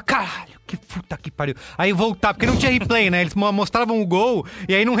ficava, caralho, que puta que pariu. Aí eu voltava, porque não tinha replay, né? Eles mostravam o gol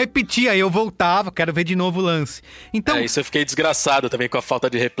e aí não repetia. Aí eu voltava, quero ver de novo o lance. Então... isso eu fiquei desgraçado também com a falta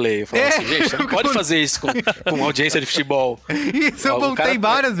de replay. Eu falava assim, gente, não pode fazer isso com audiência de futebul. Isso, eu voltei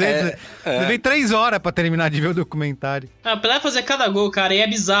várias vezes. Levei 3 horas pra terminar de ver o documentário. O Pelé fazer cada gol, cara, e é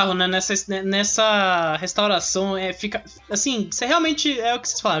bizarro, né? Nessa restauração, fica... Assim, você realmente, é o que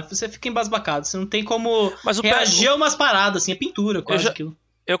vocês falaram, você fica embasbacado. Você não tem como reagir a umas paradas, assim, é pintura quase aquilo.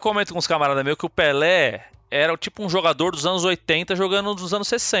 Eu comento com os camaradas meus que o Pelé era tipo um jogador dos anos 80 jogando dos anos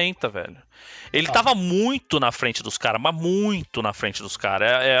 60, velho. Ele tava muito na frente dos caras, mas muito na frente dos caras.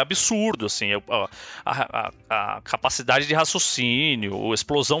 É absurdo, assim, a capacidade de raciocínio, a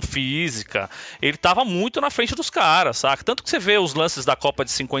explosão física. Ele tava muito na frente dos caras, saca? Tanto que você vê os lances da Copa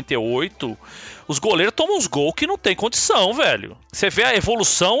de 58, os goleiros tomam uns gols que não tem condição, velho. Você vê a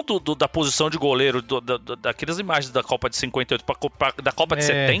evolução da posição de goleiro, daquelas imagens da Copa de 58 da Copa de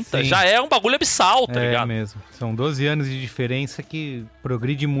 70, sim. Já é um bagulho abissal, tá ligado? É mesmo. São 12 anos de diferença que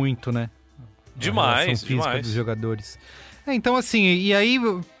progride muito, né? Demais, demais. Dos jogadores. Então, assim, e aí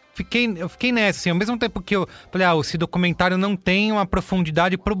eu fiquei nessa, assim, ao mesmo tempo que eu falei, esse documentário não tem uma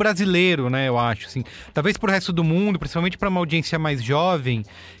profundidade pro brasileiro, né, eu acho, assim. Talvez pro resto do mundo, principalmente pra uma audiência mais jovem,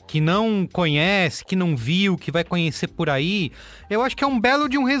 que não conhece, que não viu, que vai conhecer por aí, eu acho que é um belo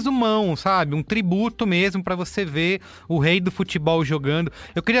de um resumão, sabe? Um tributo mesmo pra você ver o rei do futebol jogando.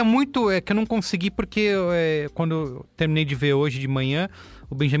 Eu queria muito, que eu não consegui porque quando eu terminei de ver hoje de manhã,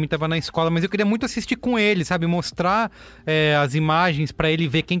 o Benjamin estava na escola, mas eu queria muito assistir com ele, sabe? Mostrar as imagens para ele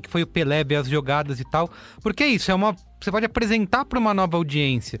ver quem que foi o Pelé, ver as jogadas e tal. Porque é isso, você pode apresentar para uma nova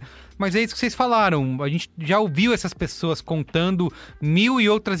audiência. Mas é isso que vocês falaram. A gente já ouviu essas pessoas contando 1000 e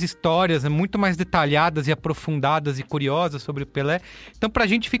outras histórias, muito mais detalhadas e aprofundadas e curiosas sobre o Pelé. Então, pra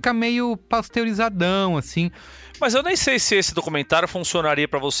gente fica meio pasteurizadão, assim. Mas eu nem sei se esse documentário funcionaria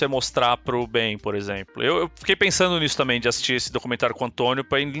pra você mostrar pro Ben, por exemplo. Eu fiquei pensando nisso também, de assistir esse documentário com o Antônio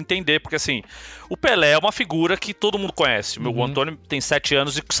pra entender, porque assim, o Pelé é uma figura que todo mundo conhece. O Antônio tem 7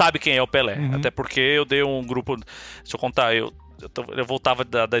 anos e sabe quem é o Pelé. Até porque eu dei um grupo... Deixa eu contar, eu voltava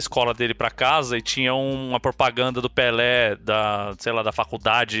da escola dele pra casa e tinha uma propaganda do Pelé da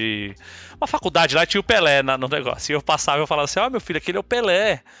faculdade. Uma faculdade lá, tinha o Pelé no negócio. E eu passava e eu falava assim, meu filho, aquele é o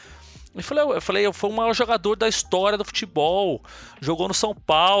Pelé. Eu falei, foi o maior jogador da história do futebol. Jogou no São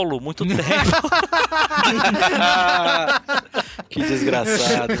Paulo, muito tempo. Que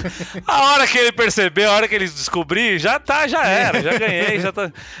desgraçado. A hora que ele percebeu, a hora que ele descobriu, já era, já ganhei,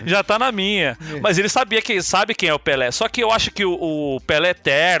 já tá na minha. Mas ele sabe quem é o Pelé. Só que eu acho que o Pelé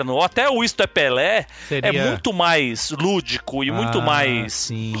Eterno, ou até o Isto é Pelé, é muito mais lúdico e muito mais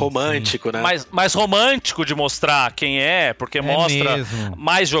romântico, né? Mais romântico de mostrar quem é, porque mostra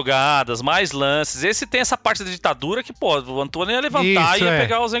mais jogadas, mais lances. Esse tem essa parte da ditadura que, o Antônio ia levantar e ia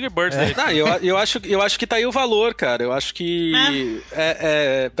pegar os Angry Birds dele. Não, eu acho que tá aí o valor, cara. Eu acho que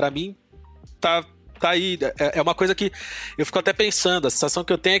pra mim tá aí. É uma coisa que eu fico até pensando. A sensação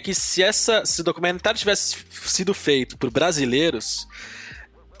que eu tenho é que se o documentário tivesse sido feito por brasileiros,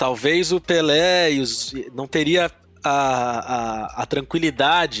 talvez o Pelé não teria a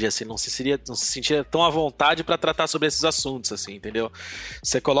tranquilidade, assim, não se sentia tão à vontade para tratar sobre esses assuntos, assim, entendeu?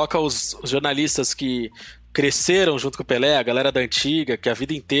 Você coloca os jornalistas que cresceram junto com o Pelé, a galera da antiga, que a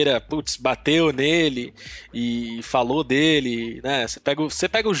vida inteira, bateu nele e falou dele, né? Você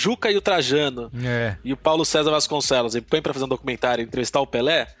pega o Juca e o Trajano e o Paulo César Vasconcelos e põe pra fazer um documentário e entrevistar o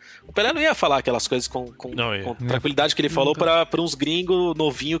Pelé não ia falar aquelas coisas com tranquilidade que ele falou pra uns gringos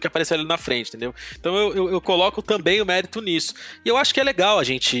novinhos que apareceram ali na frente, entendeu? Então eu coloco também o mérito nisso. E eu acho que é legal a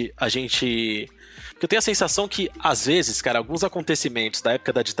gente... Porque eu tenho a sensação que, às vezes, cara, alguns acontecimentos da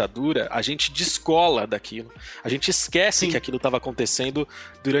época da ditadura, a gente descola daquilo. A gente esquece que aquilo estava acontecendo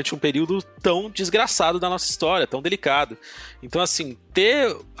durante um período tão desgraçado da nossa história, tão delicado. Então, assim,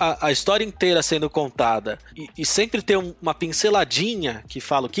 ter a história inteira sendo contada e sempre ter uma pinceladinha que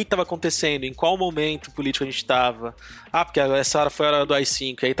fala o que estava acontecendo, em qual momento político a gente estava. Porque essa hora foi a hora do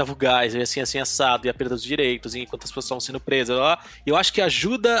AI-5, aí tava o gás, e assim assado, e a perda dos direitos, e enquanto as pessoas estavam sendo presas. Eu acho que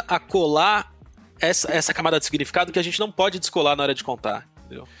ajuda a colar essa camada de significado que a gente não pode descolar na hora de contar,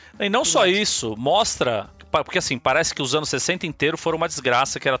 entendeu? E não só isso, mostra... Porque assim, parece que os anos 60 inteiros foram uma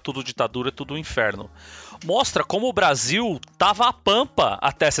desgraça, que era tudo ditadura, tudo um inferno. Mostra como o Brasil tava a pampa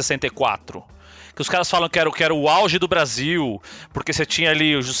até 64. Que os caras falam que era o auge do Brasil, porque você tinha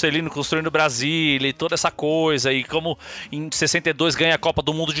ali o Juscelino construindo Brasília e toda essa coisa, e como em 62 ganha a Copa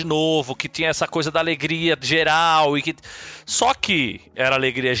do Mundo de novo, que tinha essa coisa da alegria geral, só que era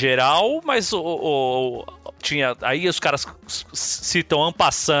alegria geral, mas tinha... Aí os caras citam en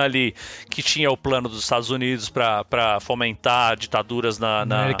passant ali que tinha o plano dos Estados Unidos para fomentar ditaduras na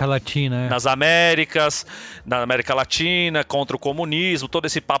América Latina, nas Américas, na América Latina, contra o comunismo, todo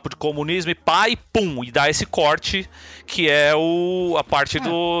esse papo de comunismo e dá esse corte que é a parte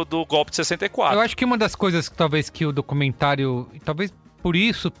do golpe de 64. Eu acho que uma das coisas que talvez que o documentário, talvez por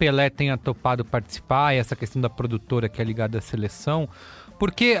isso Pelé tenha topado participar, essa questão da produtora que é ligada à seleção,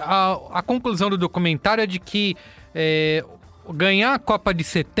 porque a conclusão do documentário é de que ganhar a Copa de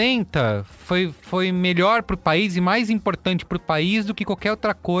 70 foi melhor pro país e mais importante pro país do que qualquer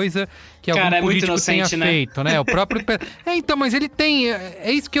outra coisa que algum político tenha feito, né? O próprio... então, mas ele tem...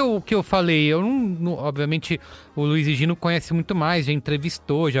 É isso que eu falei. Eu não, obviamente, o Luiz e Gino conhece muito mais, já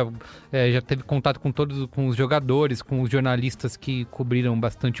entrevistou, já teve contato com os jogadores, com os jornalistas que cobriram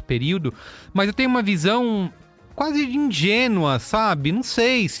bastante período, mas eu tenho uma visão quase ingênua, sabe? Não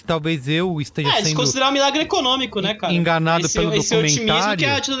sei se talvez eu esteja sendo... desconsiderar um milagre econômico, né, cara? Enganado pelo documentário. Esse otimismo que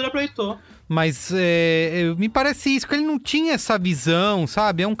a ditadura aproveitou. Mas me parece isso, que ele não tinha essa visão,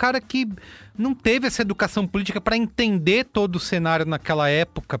 sabe? É um cara que não teve essa educação política para entender todo o cenário naquela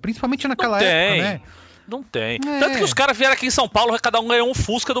época, principalmente naquela época, né? Não tem. Tanto que os caras vieram aqui em São Paulo, cada um ganhou um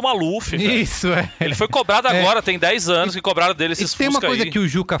Fusca do Maluf. Isso, Ele foi cobrado agora, tem 10 anos que cobraram dele esses Fusca aí. Tem uma coisa que o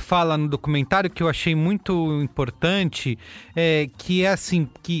Juca fala no documentário que eu achei muito importante, que é assim,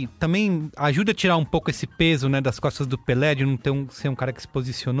 que também ajuda a tirar um pouco esse peso, né, das costas do Pelé, de não ser um cara que se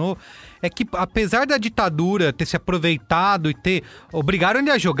posicionou, é que apesar da ditadura ter se aproveitado e obrigaram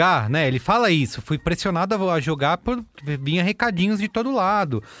ele a jogar, né, ele fala isso, fui pressionado a jogar por vinha recadinhos de todo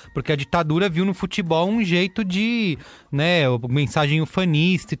lado, porque a ditadura viu no futebol um jeito de, né, mensagem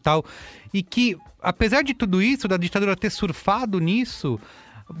ufanista e tal, e que apesar de tudo isso, da ditadura ter surfado nisso,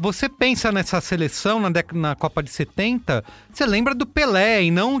 você pensa nessa seleção na Copa de 70, você lembra do Pelé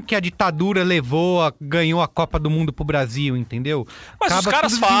e não que a ditadura ganhou a Copa do Mundo pro Brasil, entendeu? Mas os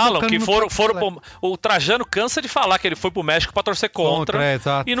caras falam que o Trajano cansa de falar que ele foi pro México pra torcer contra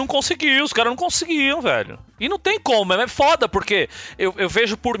exato. E não conseguiu, os caras não conseguiam, velho. E não tem como, é foda, porque eu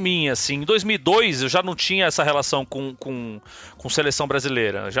vejo por mim, assim, em 2002 eu já não tinha essa relação com seleção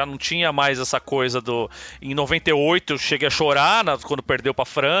brasileira, já não tinha mais essa coisa Em 98 eu cheguei a chorar quando perdeu pra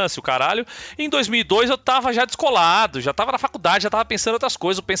França, o caralho. Em 2002 eu tava já descolado, já tava na faculdade, já tava pensando em outras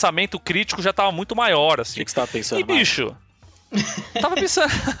coisas, o pensamento crítico já tava muito maior, assim. O que você tava pensando? E, bicho, tava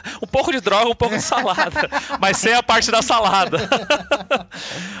pensando um pouco de droga, um pouco de salada, mas sem a parte da salada.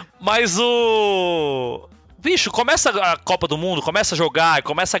 Mas bicho, começa a Copa do Mundo, começa a jogar,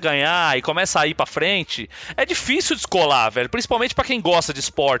 começa a ganhar e começa a ir pra frente. É difícil descolar, velho. Principalmente pra quem gosta de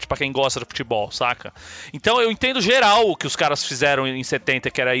esporte, pra quem gosta de futebol, saca? Então eu entendo geral o que os caras fizeram em 70,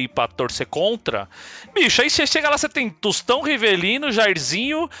 que era ir pra torcer contra. Bicho, aí você chega lá, você tem Tostão, Rivelino,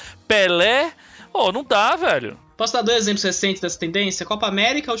 Jairzinho, Pelé. Não dá, velho. Posso dar 2 exemplos recentes dessa tendência? Copa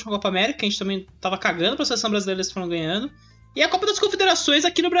América, a última Copa América, que a gente também tava cagando pra seleção brasileira, eles foram ganhando. E a Copa das Confederações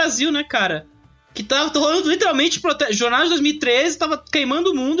aqui no Brasil, né, cara? Que tava rolando literalmente jornal de 2013, tava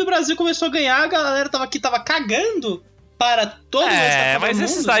queimando o mundo e o Brasil começou a ganhar, a galera tava cagando para todo mundo. Mas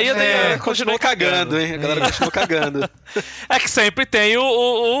esses daí continuou cagando, hein? A galera continuou cagando. É que sempre tem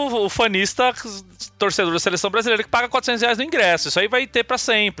o fanista torcedor da seleção brasileira que paga R$400 no ingresso. Isso aí vai ter pra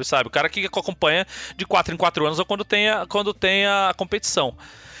sempre, sabe? O cara que acompanha de 4 em 4 anos ou quando tem a competição.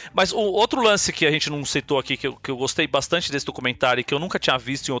 Mas o outro lance que a gente não citou aqui, que eu gostei bastante desse documentário e que eu nunca tinha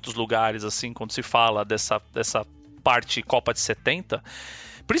visto em outros lugares, assim, quando se fala dessa parte Copa de 70,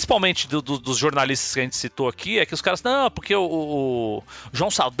 principalmente dos jornalistas que a gente citou aqui, é que os caras, não, porque o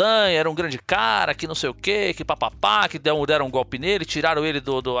João Saldanha era um grande cara, que não sei o quê, que papapá, que deram um golpe nele, tiraram ele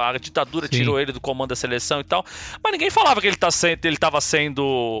a ditadura Sim. tirou ele do comando da seleção e tal, mas ninguém falava que ele estava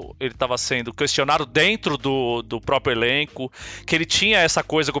sendo questionado dentro do próprio elenco, que ele tinha essa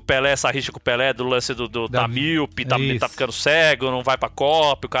coisa com o Pelé, essa rixa com o Pelé, do lance tá míope, tá ficando cego, não vai pra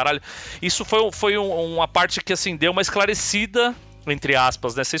Copa, o caralho. Isso foi uma parte que, assim, deu uma esclarecida, entre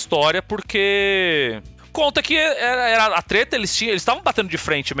aspas, nessa história, porque conta que era a treta, eles estavam batendo de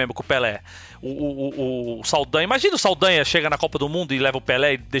frente mesmo com o Pelé. O Saldanha, imagina o Saldanha chega na Copa do Mundo e leva o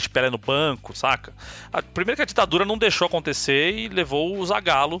Pelé e deixa o Pelé no banco, saca? Primeiro que a ditadura não deixou acontecer e levou o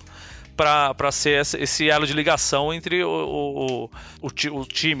Zagallo pra ser esse elo de ligação entre o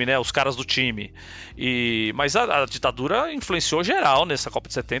time, né? Os caras do time. Mas a ditadura influenciou geral nessa Copa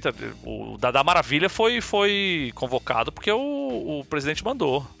de 70. O Dadá Maravilha foi convocado porque o presidente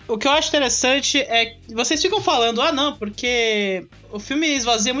mandou. O que eu acho interessante é que vocês ficam falando, não, porque o filme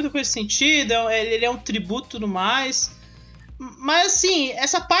esvazia muito com esse sentido, ele é um tributo e tudo mais. Mas, assim,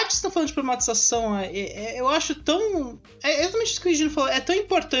 essa parte que você tá falando de problematização, eu acho tão... É exatamente isso que o Gino falou. É tão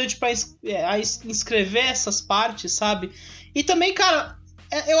importante pra inscrever essas partes, sabe? E também, cara,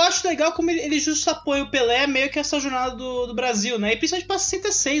 eu acho legal como ele justapõe o Pelé meio que essa jornada do Brasil, né? E principalmente pra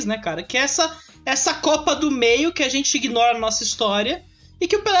 66, né, cara? Que é essa Copa do meio que a gente ignora na nossa história e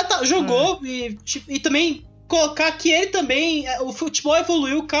que o Pelé jogou e também... colocar que ele também, o futebol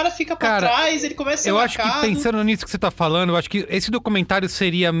evoluiu, o cara fica pra trás, ele começa a ser marcado. Eu acho que pensando nisso que você tá falando, eu acho que esse documentário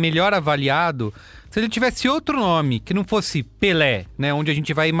seria melhor avaliado se ele tivesse outro nome, que não fosse Pelé, né? Onde a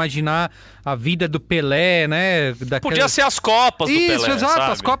gente vai imaginar a vida do Pelé, né? Podia ser as Copas do Pelé, Isso, exato,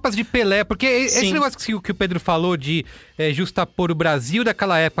 sabe? as Copas de Pelé, porque esse negócio que o Pedro falou de justapor o Brasil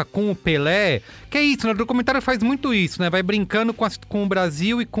daquela época com o Pelé, que é isso, né? O documentário faz muito isso, né? Vai brincando com o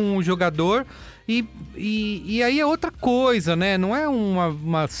Brasil e com o jogador. E aí é outra coisa, né? Não é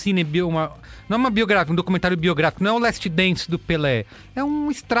não é uma biografia, um documentário biográfico, não é o Last Dance do Pelé. É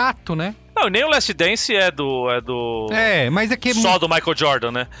um extrato, né? Não, nem o Last Dance é do mas é que só do Michael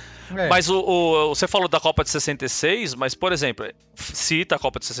Jordan, né? Mas você falou da Copa de 66, mas, por exemplo, cita a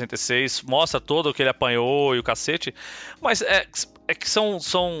Copa de 66, mostra todo o que ele apanhou e o cacete, mas é que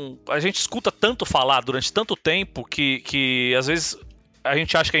a gente escuta tanto falar durante tanto tempo que às vezes a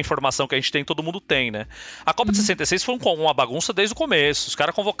gente acha que a informação que a gente tem, todo mundo tem, né? A Copa de 66 foi uma bagunça desde o começo. Os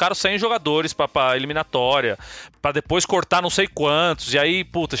caras convocaram 100 jogadores pra eliminatória, pra depois cortar não sei quantos, e aí,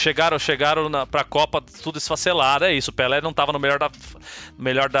 puta, chegaram pra Copa tudo esfacelado, é isso. O Pelé não tava no melhor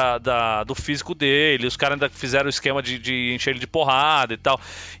do físico dele, os caras ainda fizeram o esquema de encher ele de porrada e tal.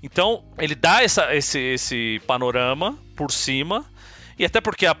 Então, ele dá esse panorama por cima. E até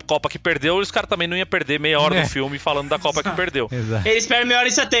porque a Copa que perdeu, os caras também não iam perder meia hora do filme falando da Copa que perdeu. Exato. Eles perdem meia hora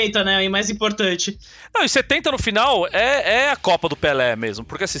em 70, né? E mais importante. Não, em 70 no final é a Copa do Pelé mesmo.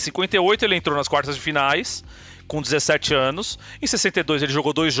 Porque assim, em 58 ele entrou nas quartas de finais, com 17 anos. Em 62 ele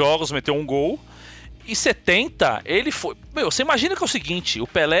jogou 2 jogos, meteu 1 gol. Em 70 ele foi... Meu, você imagina que é o seguinte, o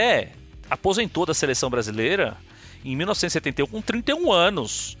Pelé aposentou da seleção brasileira em 1971 com 31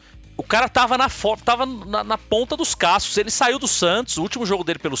 anos. O cara tava na ponta dos cascos. Ele saiu do Santos, o último jogo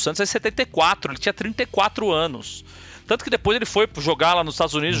dele pelo Santos é em 74, ele tinha 34 anos. Tanto que depois ele foi jogar lá nos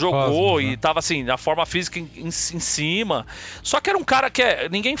Estados Unidos, jogou e tava assim, na forma física em cima. Só que era um cara que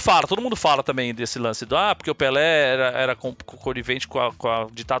ninguém fala, todo mundo fala também desse lance do porque o Pelé era conivente com a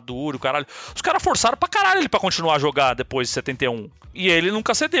ditadura, o caralho. Os caras forçaram pra caralho ele pra continuar a jogar depois de 71. E ele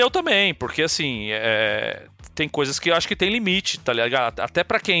nunca cedeu também, porque assim, tem coisas que eu acho que tem limite, tá ligado? Até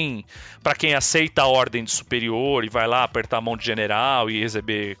pra quem aceita a ordem de superior e vai lá apertar a mão de general e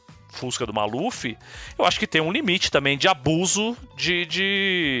receber Fusca do Maluf, eu acho que tem um limite também de abuso de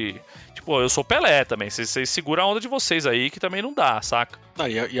tipo, eu sou Pelé também, vocês seguram a onda de vocês aí que também não dá, saca?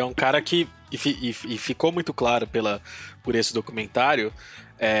 E é um cara que e ficou muito claro por esse documentário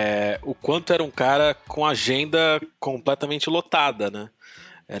o quanto era um cara com agenda completamente lotada, né?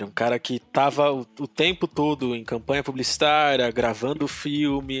 Era um cara que tava o tempo todo em campanha publicitária, gravando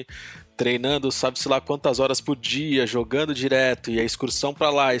filme, treinando sabe-se lá quantas horas por dia, jogando direto, e a excursão pra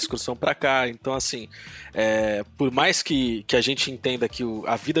lá, a excursão pra cá. Então, assim, por mais que a gente entenda que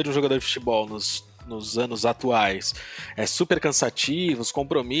a vida de um jogador de futebol nos anos atuais é super cansativa, os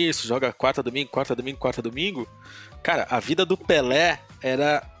compromissos, joga quarta, domingo, cara, a vida do Pelé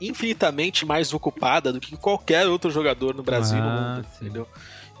era infinitamente mais ocupada do que qualquer outro jogador no Brasil e no mundo, entendeu?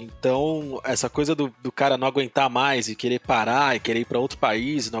 Então, essa coisa do cara não aguentar mais e querer parar e querer ir para outro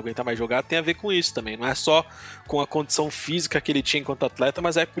país e não aguentar mais jogar tem a ver com isso também. Não é só com a condição física que ele tinha enquanto atleta,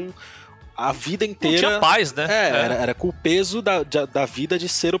 mas é com a vida inteira. Não tinha paz, né? Era com o peso da vida de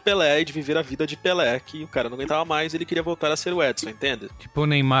ser o Pelé e de viver a vida de Pelé, que o cara não aguentava mais e ele queria voltar a ser o Edson, entende? Tipo o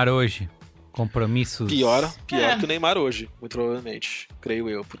Neymar hoje. Compromissos. Pior que o Neymar hoje, muito provavelmente, creio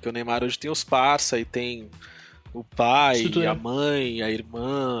eu. Porque o Neymar hoje tem os parça e tem o pai, e a mãe, a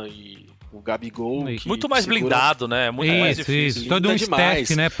irmã e o Gabigol. Muito mais blindado, né? Muito mais difícil. Isso. Todo um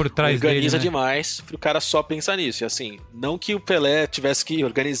staff, né, por trás dele. Organiza demais pro cara só pensar nisso. E assim, não que o Pelé tivesse que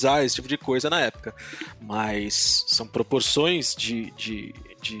organizar esse tipo de coisa na época, mas são proporções de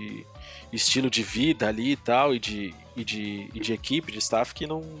estilo de vida ali e tal, e de equipe, de staff que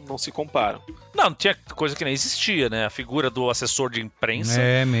não se comparam. Não tinha coisa que nem existia, né? A figura do assessor de imprensa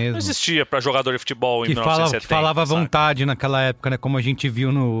mesmo. Não existia pra jogador de futebol em 1970. Que falava à vontade naquela época, né? Como a gente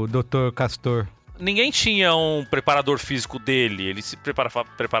viu no Dr. Castor. Ninguém tinha um preparador físico dele, ele se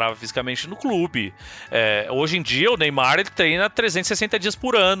preparava fisicamente no clube. Hoje em dia o Neymar ele treina 360 dias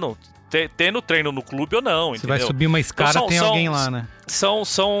por ano, tendo treino no clube ou não, entendeu? Você vai subir uma escada, então, tem alguém lá, né?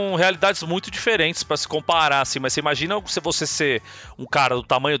 São realidades muito diferentes para se comparar, assim, mas você imagina você ser um cara do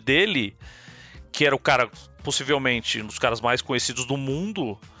tamanho dele, que era o cara, possivelmente, um dos caras mais conhecidos do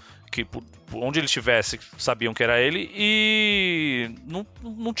mundo, que onde ele estivesse sabiam que era ele, e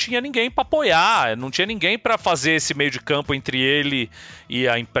não tinha ninguém para apoiar, não tinha ninguém para fazer esse meio de campo entre ele e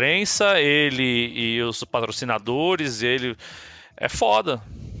a imprensa, ele e os patrocinadores, ele... É foda.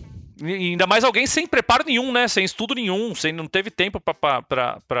 E ainda mais alguém sem preparo nenhum, né? Sem estudo nenhum, não teve tempo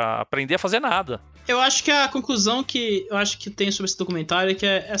pra aprender a fazer nada. Eu acho que a conclusão que eu acho que tem sobre esse documentário é que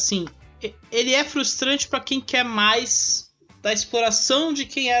assim, ele é frustrante pra quem quer mais da exploração de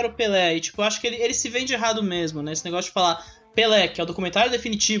quem era o Pelé. E tipo, eu acho que ele se vende errado mesmo, né? Esse negócio de falar Pelé, que é o documentário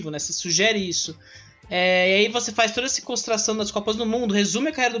definitivo, né? Você sugere isso. E aí você faz toda essa concentração das Copas do Mundo, resume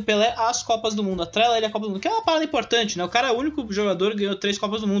a carreira do Pelé às Copas do Mundo, atrela ele à Copa do Mundo, que é uma parada importante, né? O cara é o único jogador que ganhou 3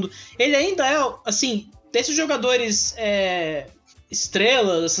 Copas do Mundo. Ele ainda é, assim, desses jogadores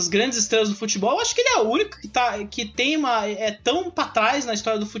estrelas, essas grandes estrelas do futebol, eu acho que ele é o único que tem tão pra trás na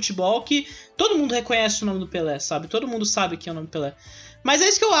história do futebol que todo mundo reconhece o nome do Pelé, sabe? Todo mundo sabe quem é o nome do Pelé. Mas é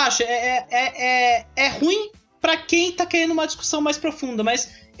isso que eu acho, é ruim pra quem tá querendo uma discussão mais profunda,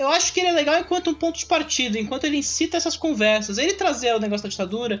 mas eu acho que ele é legal enquanto um ponto de partida, enquanto ele incita essas conversas, ele trazer o negócio da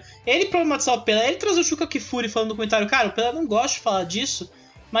ditadura, ele problematizar o Pelé, ele trazer o Shuka Kifuri falando no comentário, cara, o Pelé não gosta de falar disso,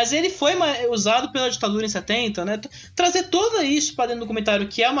 Mas ele foi usado pela ditadura em 70, né? Trazer tudo isso pra dentro do documentário,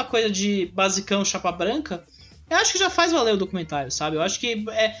 que é uma coisa de basicão chapa branca, eu acho que já faz valer o documentário, sabe? Eu acho que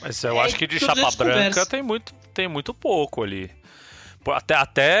Mas eu acho que de chapa branca tem muito pouco ali.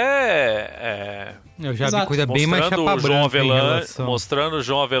 Até eu já vi coisa bem mais chapa branca mostrando o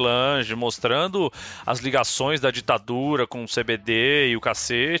João Avelange, mostrando as ligações da ditadura com o CBD e o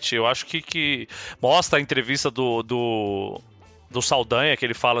cacete. Eu acho que mostra a entrevista do Saldanha, que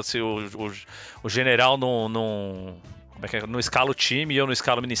ele fala se o general não escala o time e eu não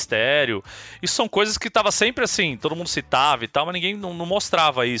escalo o ministério. Isso são coisas que tava sempre assim, todo mundo citava e tal, mas ninguém não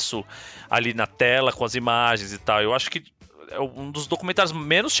mostrava isso ali na tela com as imagens e tal. Eu acho que é um dos documentários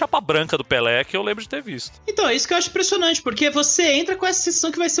menos chapa branca do Pelé que eu lembro de ter visto. Então, é isso que eu acho impressionante, porque você entra com essa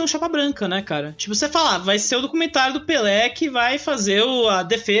sensação que vai ser um chapa branca, né, cara? Tipo, você fala, vai ser o documentário do Pelé que vai fazer a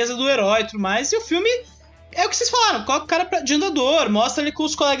defesa do herói e tudo mais, e o filme é o que vocês falaram, coloca o cara de andador, mostra ele com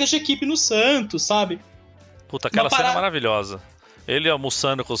os colegas de equipe no Santos, sabe? Puta, aquela cena é maravilhosa. Ele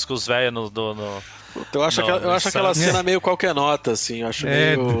almoçando com os velhos no... Puta, eu acho aquela cena meio qualquer nota, assim. Eu acho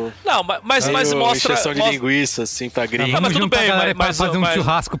meio... Não, mas mostra... Injeção de linguiça, assim, pra gringo. Vamos juntar a galera pra fazer um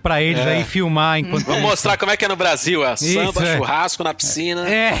churrasco pra eles aí, filmar enquanto... Vamos mostrar como é que é no Brasil. Samba, churrasco na piscina.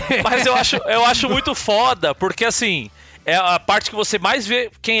 Mas eu acho muito foda, porque assim... É a parte que você mais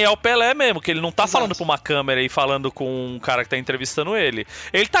vê quem é o Pelé mesmo, que ele não tá falando pra uma câmera e falando com um cara que tá entrevistando ele.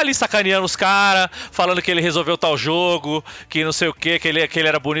 Ele tá ali sacaneando os caras, falando que ele resolveu tal jogo, que não sei o que ele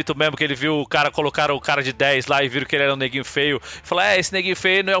era bonito mesmo, que ele viu o cara, colocaram o cara de 10 lá e viram que ele era um neguinho feio. Falou, esse neguinho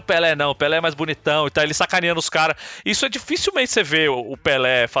feio não é o Pelé não, o Pelé é mais bonitão e tá ele sacaneando os caras. Isso é dificilmente você vê o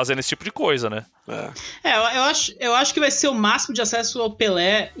Pelé fazendo esse tipo de coisa, né? Eu acho que vai ser o máximo de acesso ao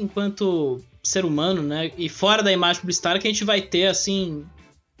Pelé enquanto ser humano, né? E fora da imagem publicitária que a gente vai ter, assim,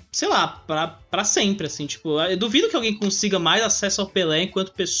 sei lá, pra sempre, assim, tipo, eu duvido que alguém consiga mais acesso ao Pelé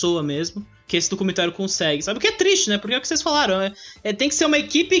enquanto pessoa mesmo, que esse documentário consegue, sabe? O que é triste, né? Porque é o que vocês falaram, tem que ser uma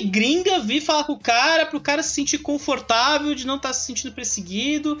equipe gringa vir falar com o cara, pro cara se sentir confortável de não estar se sentindo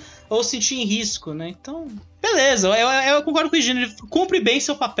perseguido ou se sentir em risco, né? Então, beleza, eu concordo com o Gino, ele cumpre bem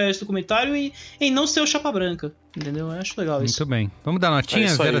seu papel esse documentário e em não ser o chapa branca, entendeu? Eu acho legal isso. Muito bem. Vamos dar notinha,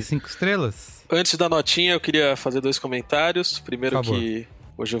 0 a 5 estrelas? Antes da notinha, eu queria fazer 2 comentários. Primeiro que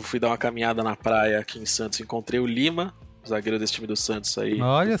hoje eu fui dar uma caminhada na praia aqui em Santos, encontrei o Lima, zagueiro desse time do Santos aí.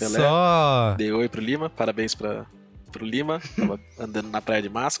 Olha só! Dei oi pro Lima, parabéns pro Lima, tava andando na praia de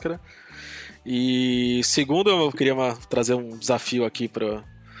máscara. E segundo, eu queria trazer um desafio aqui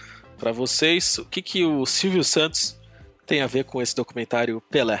pra vocês. O que o Silvio Santos tem a ver com esse documentário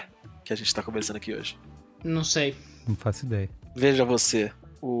Pelé, que a gente tá conversando aqui hoje? Não sei. Não faço ideia. Veja você,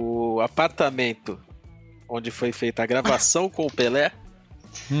 o apartamento onde foi feita a gravação com o Pelé,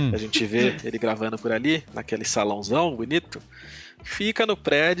 a gente vê ele gravando por ali, naquele salãozão bonito, fica no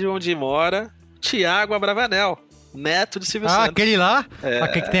prédio onde mora Thiago Abravanel, neto de Silvio Santos. Aquele lá?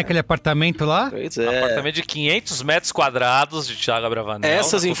 Aquele que tem aquele apartamento lá? Pois é. Apartamento de 500 metros quadrados de Thiago Abravanel.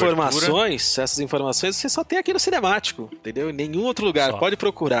 Essas informações você só tem aqui no Cinemático, entendeu? Em nenhum outro lugar. Só. Pode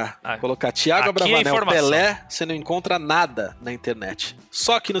procurar. Colocar Thiago Abravanel Pelé, você não encontra nada na internet.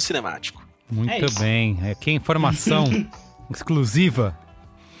 Só aqui no Cinemático. Muito bem. Aqui é informação exclusiva.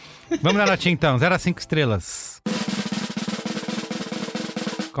 Vamos dar notinha então. 0 a 5 estrelas.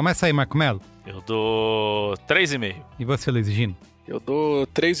 Começa aí, Marco Melo. Eu dou 3,5. E você, Luiz Gino? Eu dou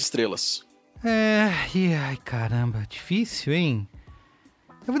 3 estrelas. Ai, caramba, difícil, hein?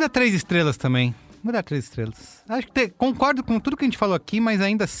 Eu vou dar 3 estrelas também. Vou dar 3 estrelas. Acho que concordo com tudo que a gente falou aqui, mas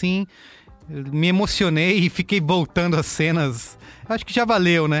ainda assim me emocionei e fiquei voltando às cenas. Acho que já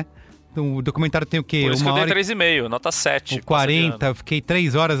valeu, né? O documentário tem o quê? Por isso que eu dei 3,5, nota 7. O 40, eu fiquei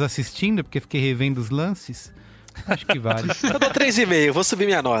 3 horas assistindo, porque fiquei revendo os lances. Acho que vale. Eu dou 3,5, vou subir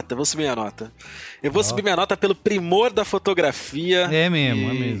minha nota. Eu vou subir minha nota pelo primor da fotografia. É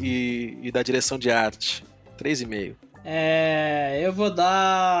mesmo. E da direção de arte. 3,5. Eu vou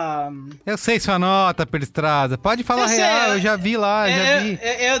dar... Eu sei sua nota, Perstrada. Pode falar real, eu já vi lá, já vi.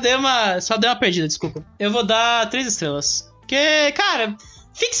 Só dei uma perdida, desculpa. Eu vou dar 3 estrelas. Porque, cara...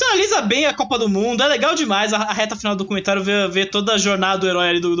 Ficcionaliza bem a Copa do Mundo, é legal demais a reta final do documentário, ver toda a jornada do herói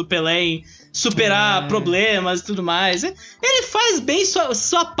ali do Pelé em superar problemas e tudo mais. Ele faz bem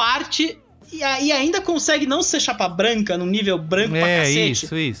sua parte e ainda consegue não ser chapa branca, num nível branco pra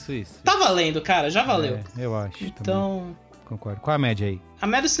cacete. Isso. Tá valendo, cara, já valeu. Eu acho. Então... Também. Concordo. Qual a média aí? A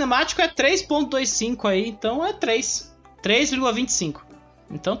média cinemática é 3.25 aí, então é 3. 3,25.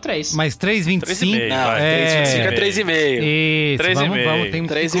 Então 3. Mas 3,25? Não, 3,25 é 3,5. Isso, 3,5. Vamos, tem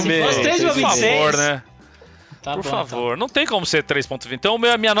 3,5. Se fosse 3,26... Por favor, né? Tá Por bom, favor, não tem como ser 3,20. Então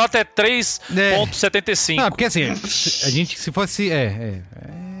minha nota é 3,75. Não, porque assim, a gente se fosse...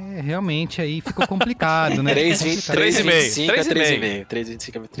 realmente aí ficou complicado, né? 3,25 a 3,5.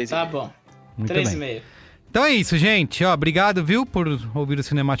 3,25 a 3,5. Tá bom. 3,5. Então é isso, gente. Ó, obrigado, viu, por ouvir o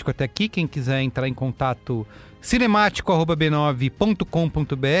Cinemático até aqui. Quem quiser entrar em contato,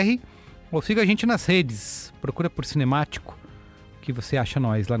 cinemático@b9.com.br ou siga a gente nas redes. Procura por Cinemático, que você acha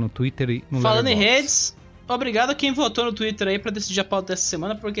nós lá no Twitter e no Falando em redes, obrigado a quem votou no Twitter aí pra decidir a pauta dessa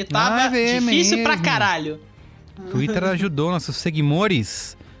semana, porque tava difícil pra caralho. O Twitter ajudou nossos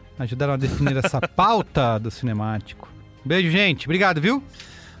seguidores, ajudaram a definir essa pauta do Cinemático. Beijo, gente. Obrigado, viu?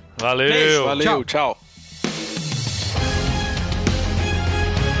 Valeu. Beijo, valeu, tchau.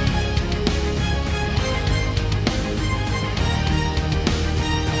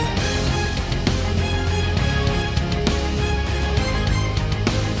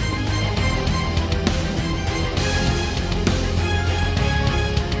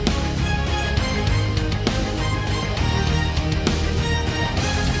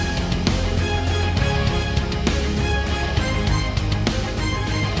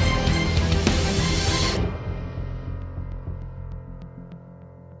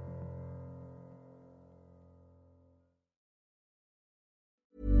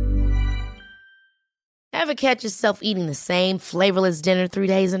 Ever catch yourself eating the same flavorless dinner 3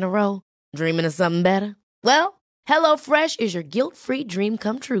 days in a row? Dreaming of something better? Well, HelloFresh is your guilt-free dream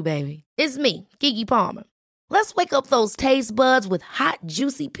come true, baby. It's me, Keke Palmer. Let's wake up those taste buds with hot,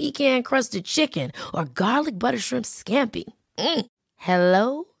 juicy pecan-crusted chicken or garlic butter shrimp scampi.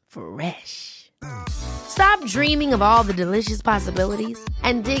 Hello Fresh. Stop dreaming of all the delicious possibilities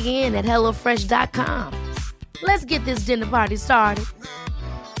and dig in at HelloFresh.com. Let's get this dinner party started.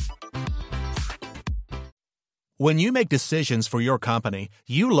 When you make decisions for your company,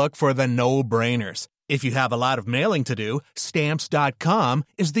 you look for the no-brainers. If you have a lot of mailing to do, Stamps.com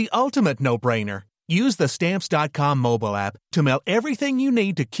is the ultimate no-brainer. Use the Stamps.com mobile app to mail everything you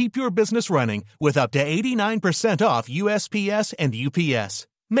need to keep your business running with up to 89% off USPS and UPS.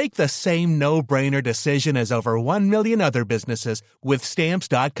 Make the same no-brainer decision as over 1 million other businesses with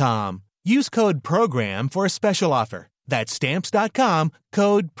Stamps.com. Use code PROGRAM for a special offer. That's Stamps.com,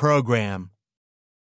 code PROGRAM.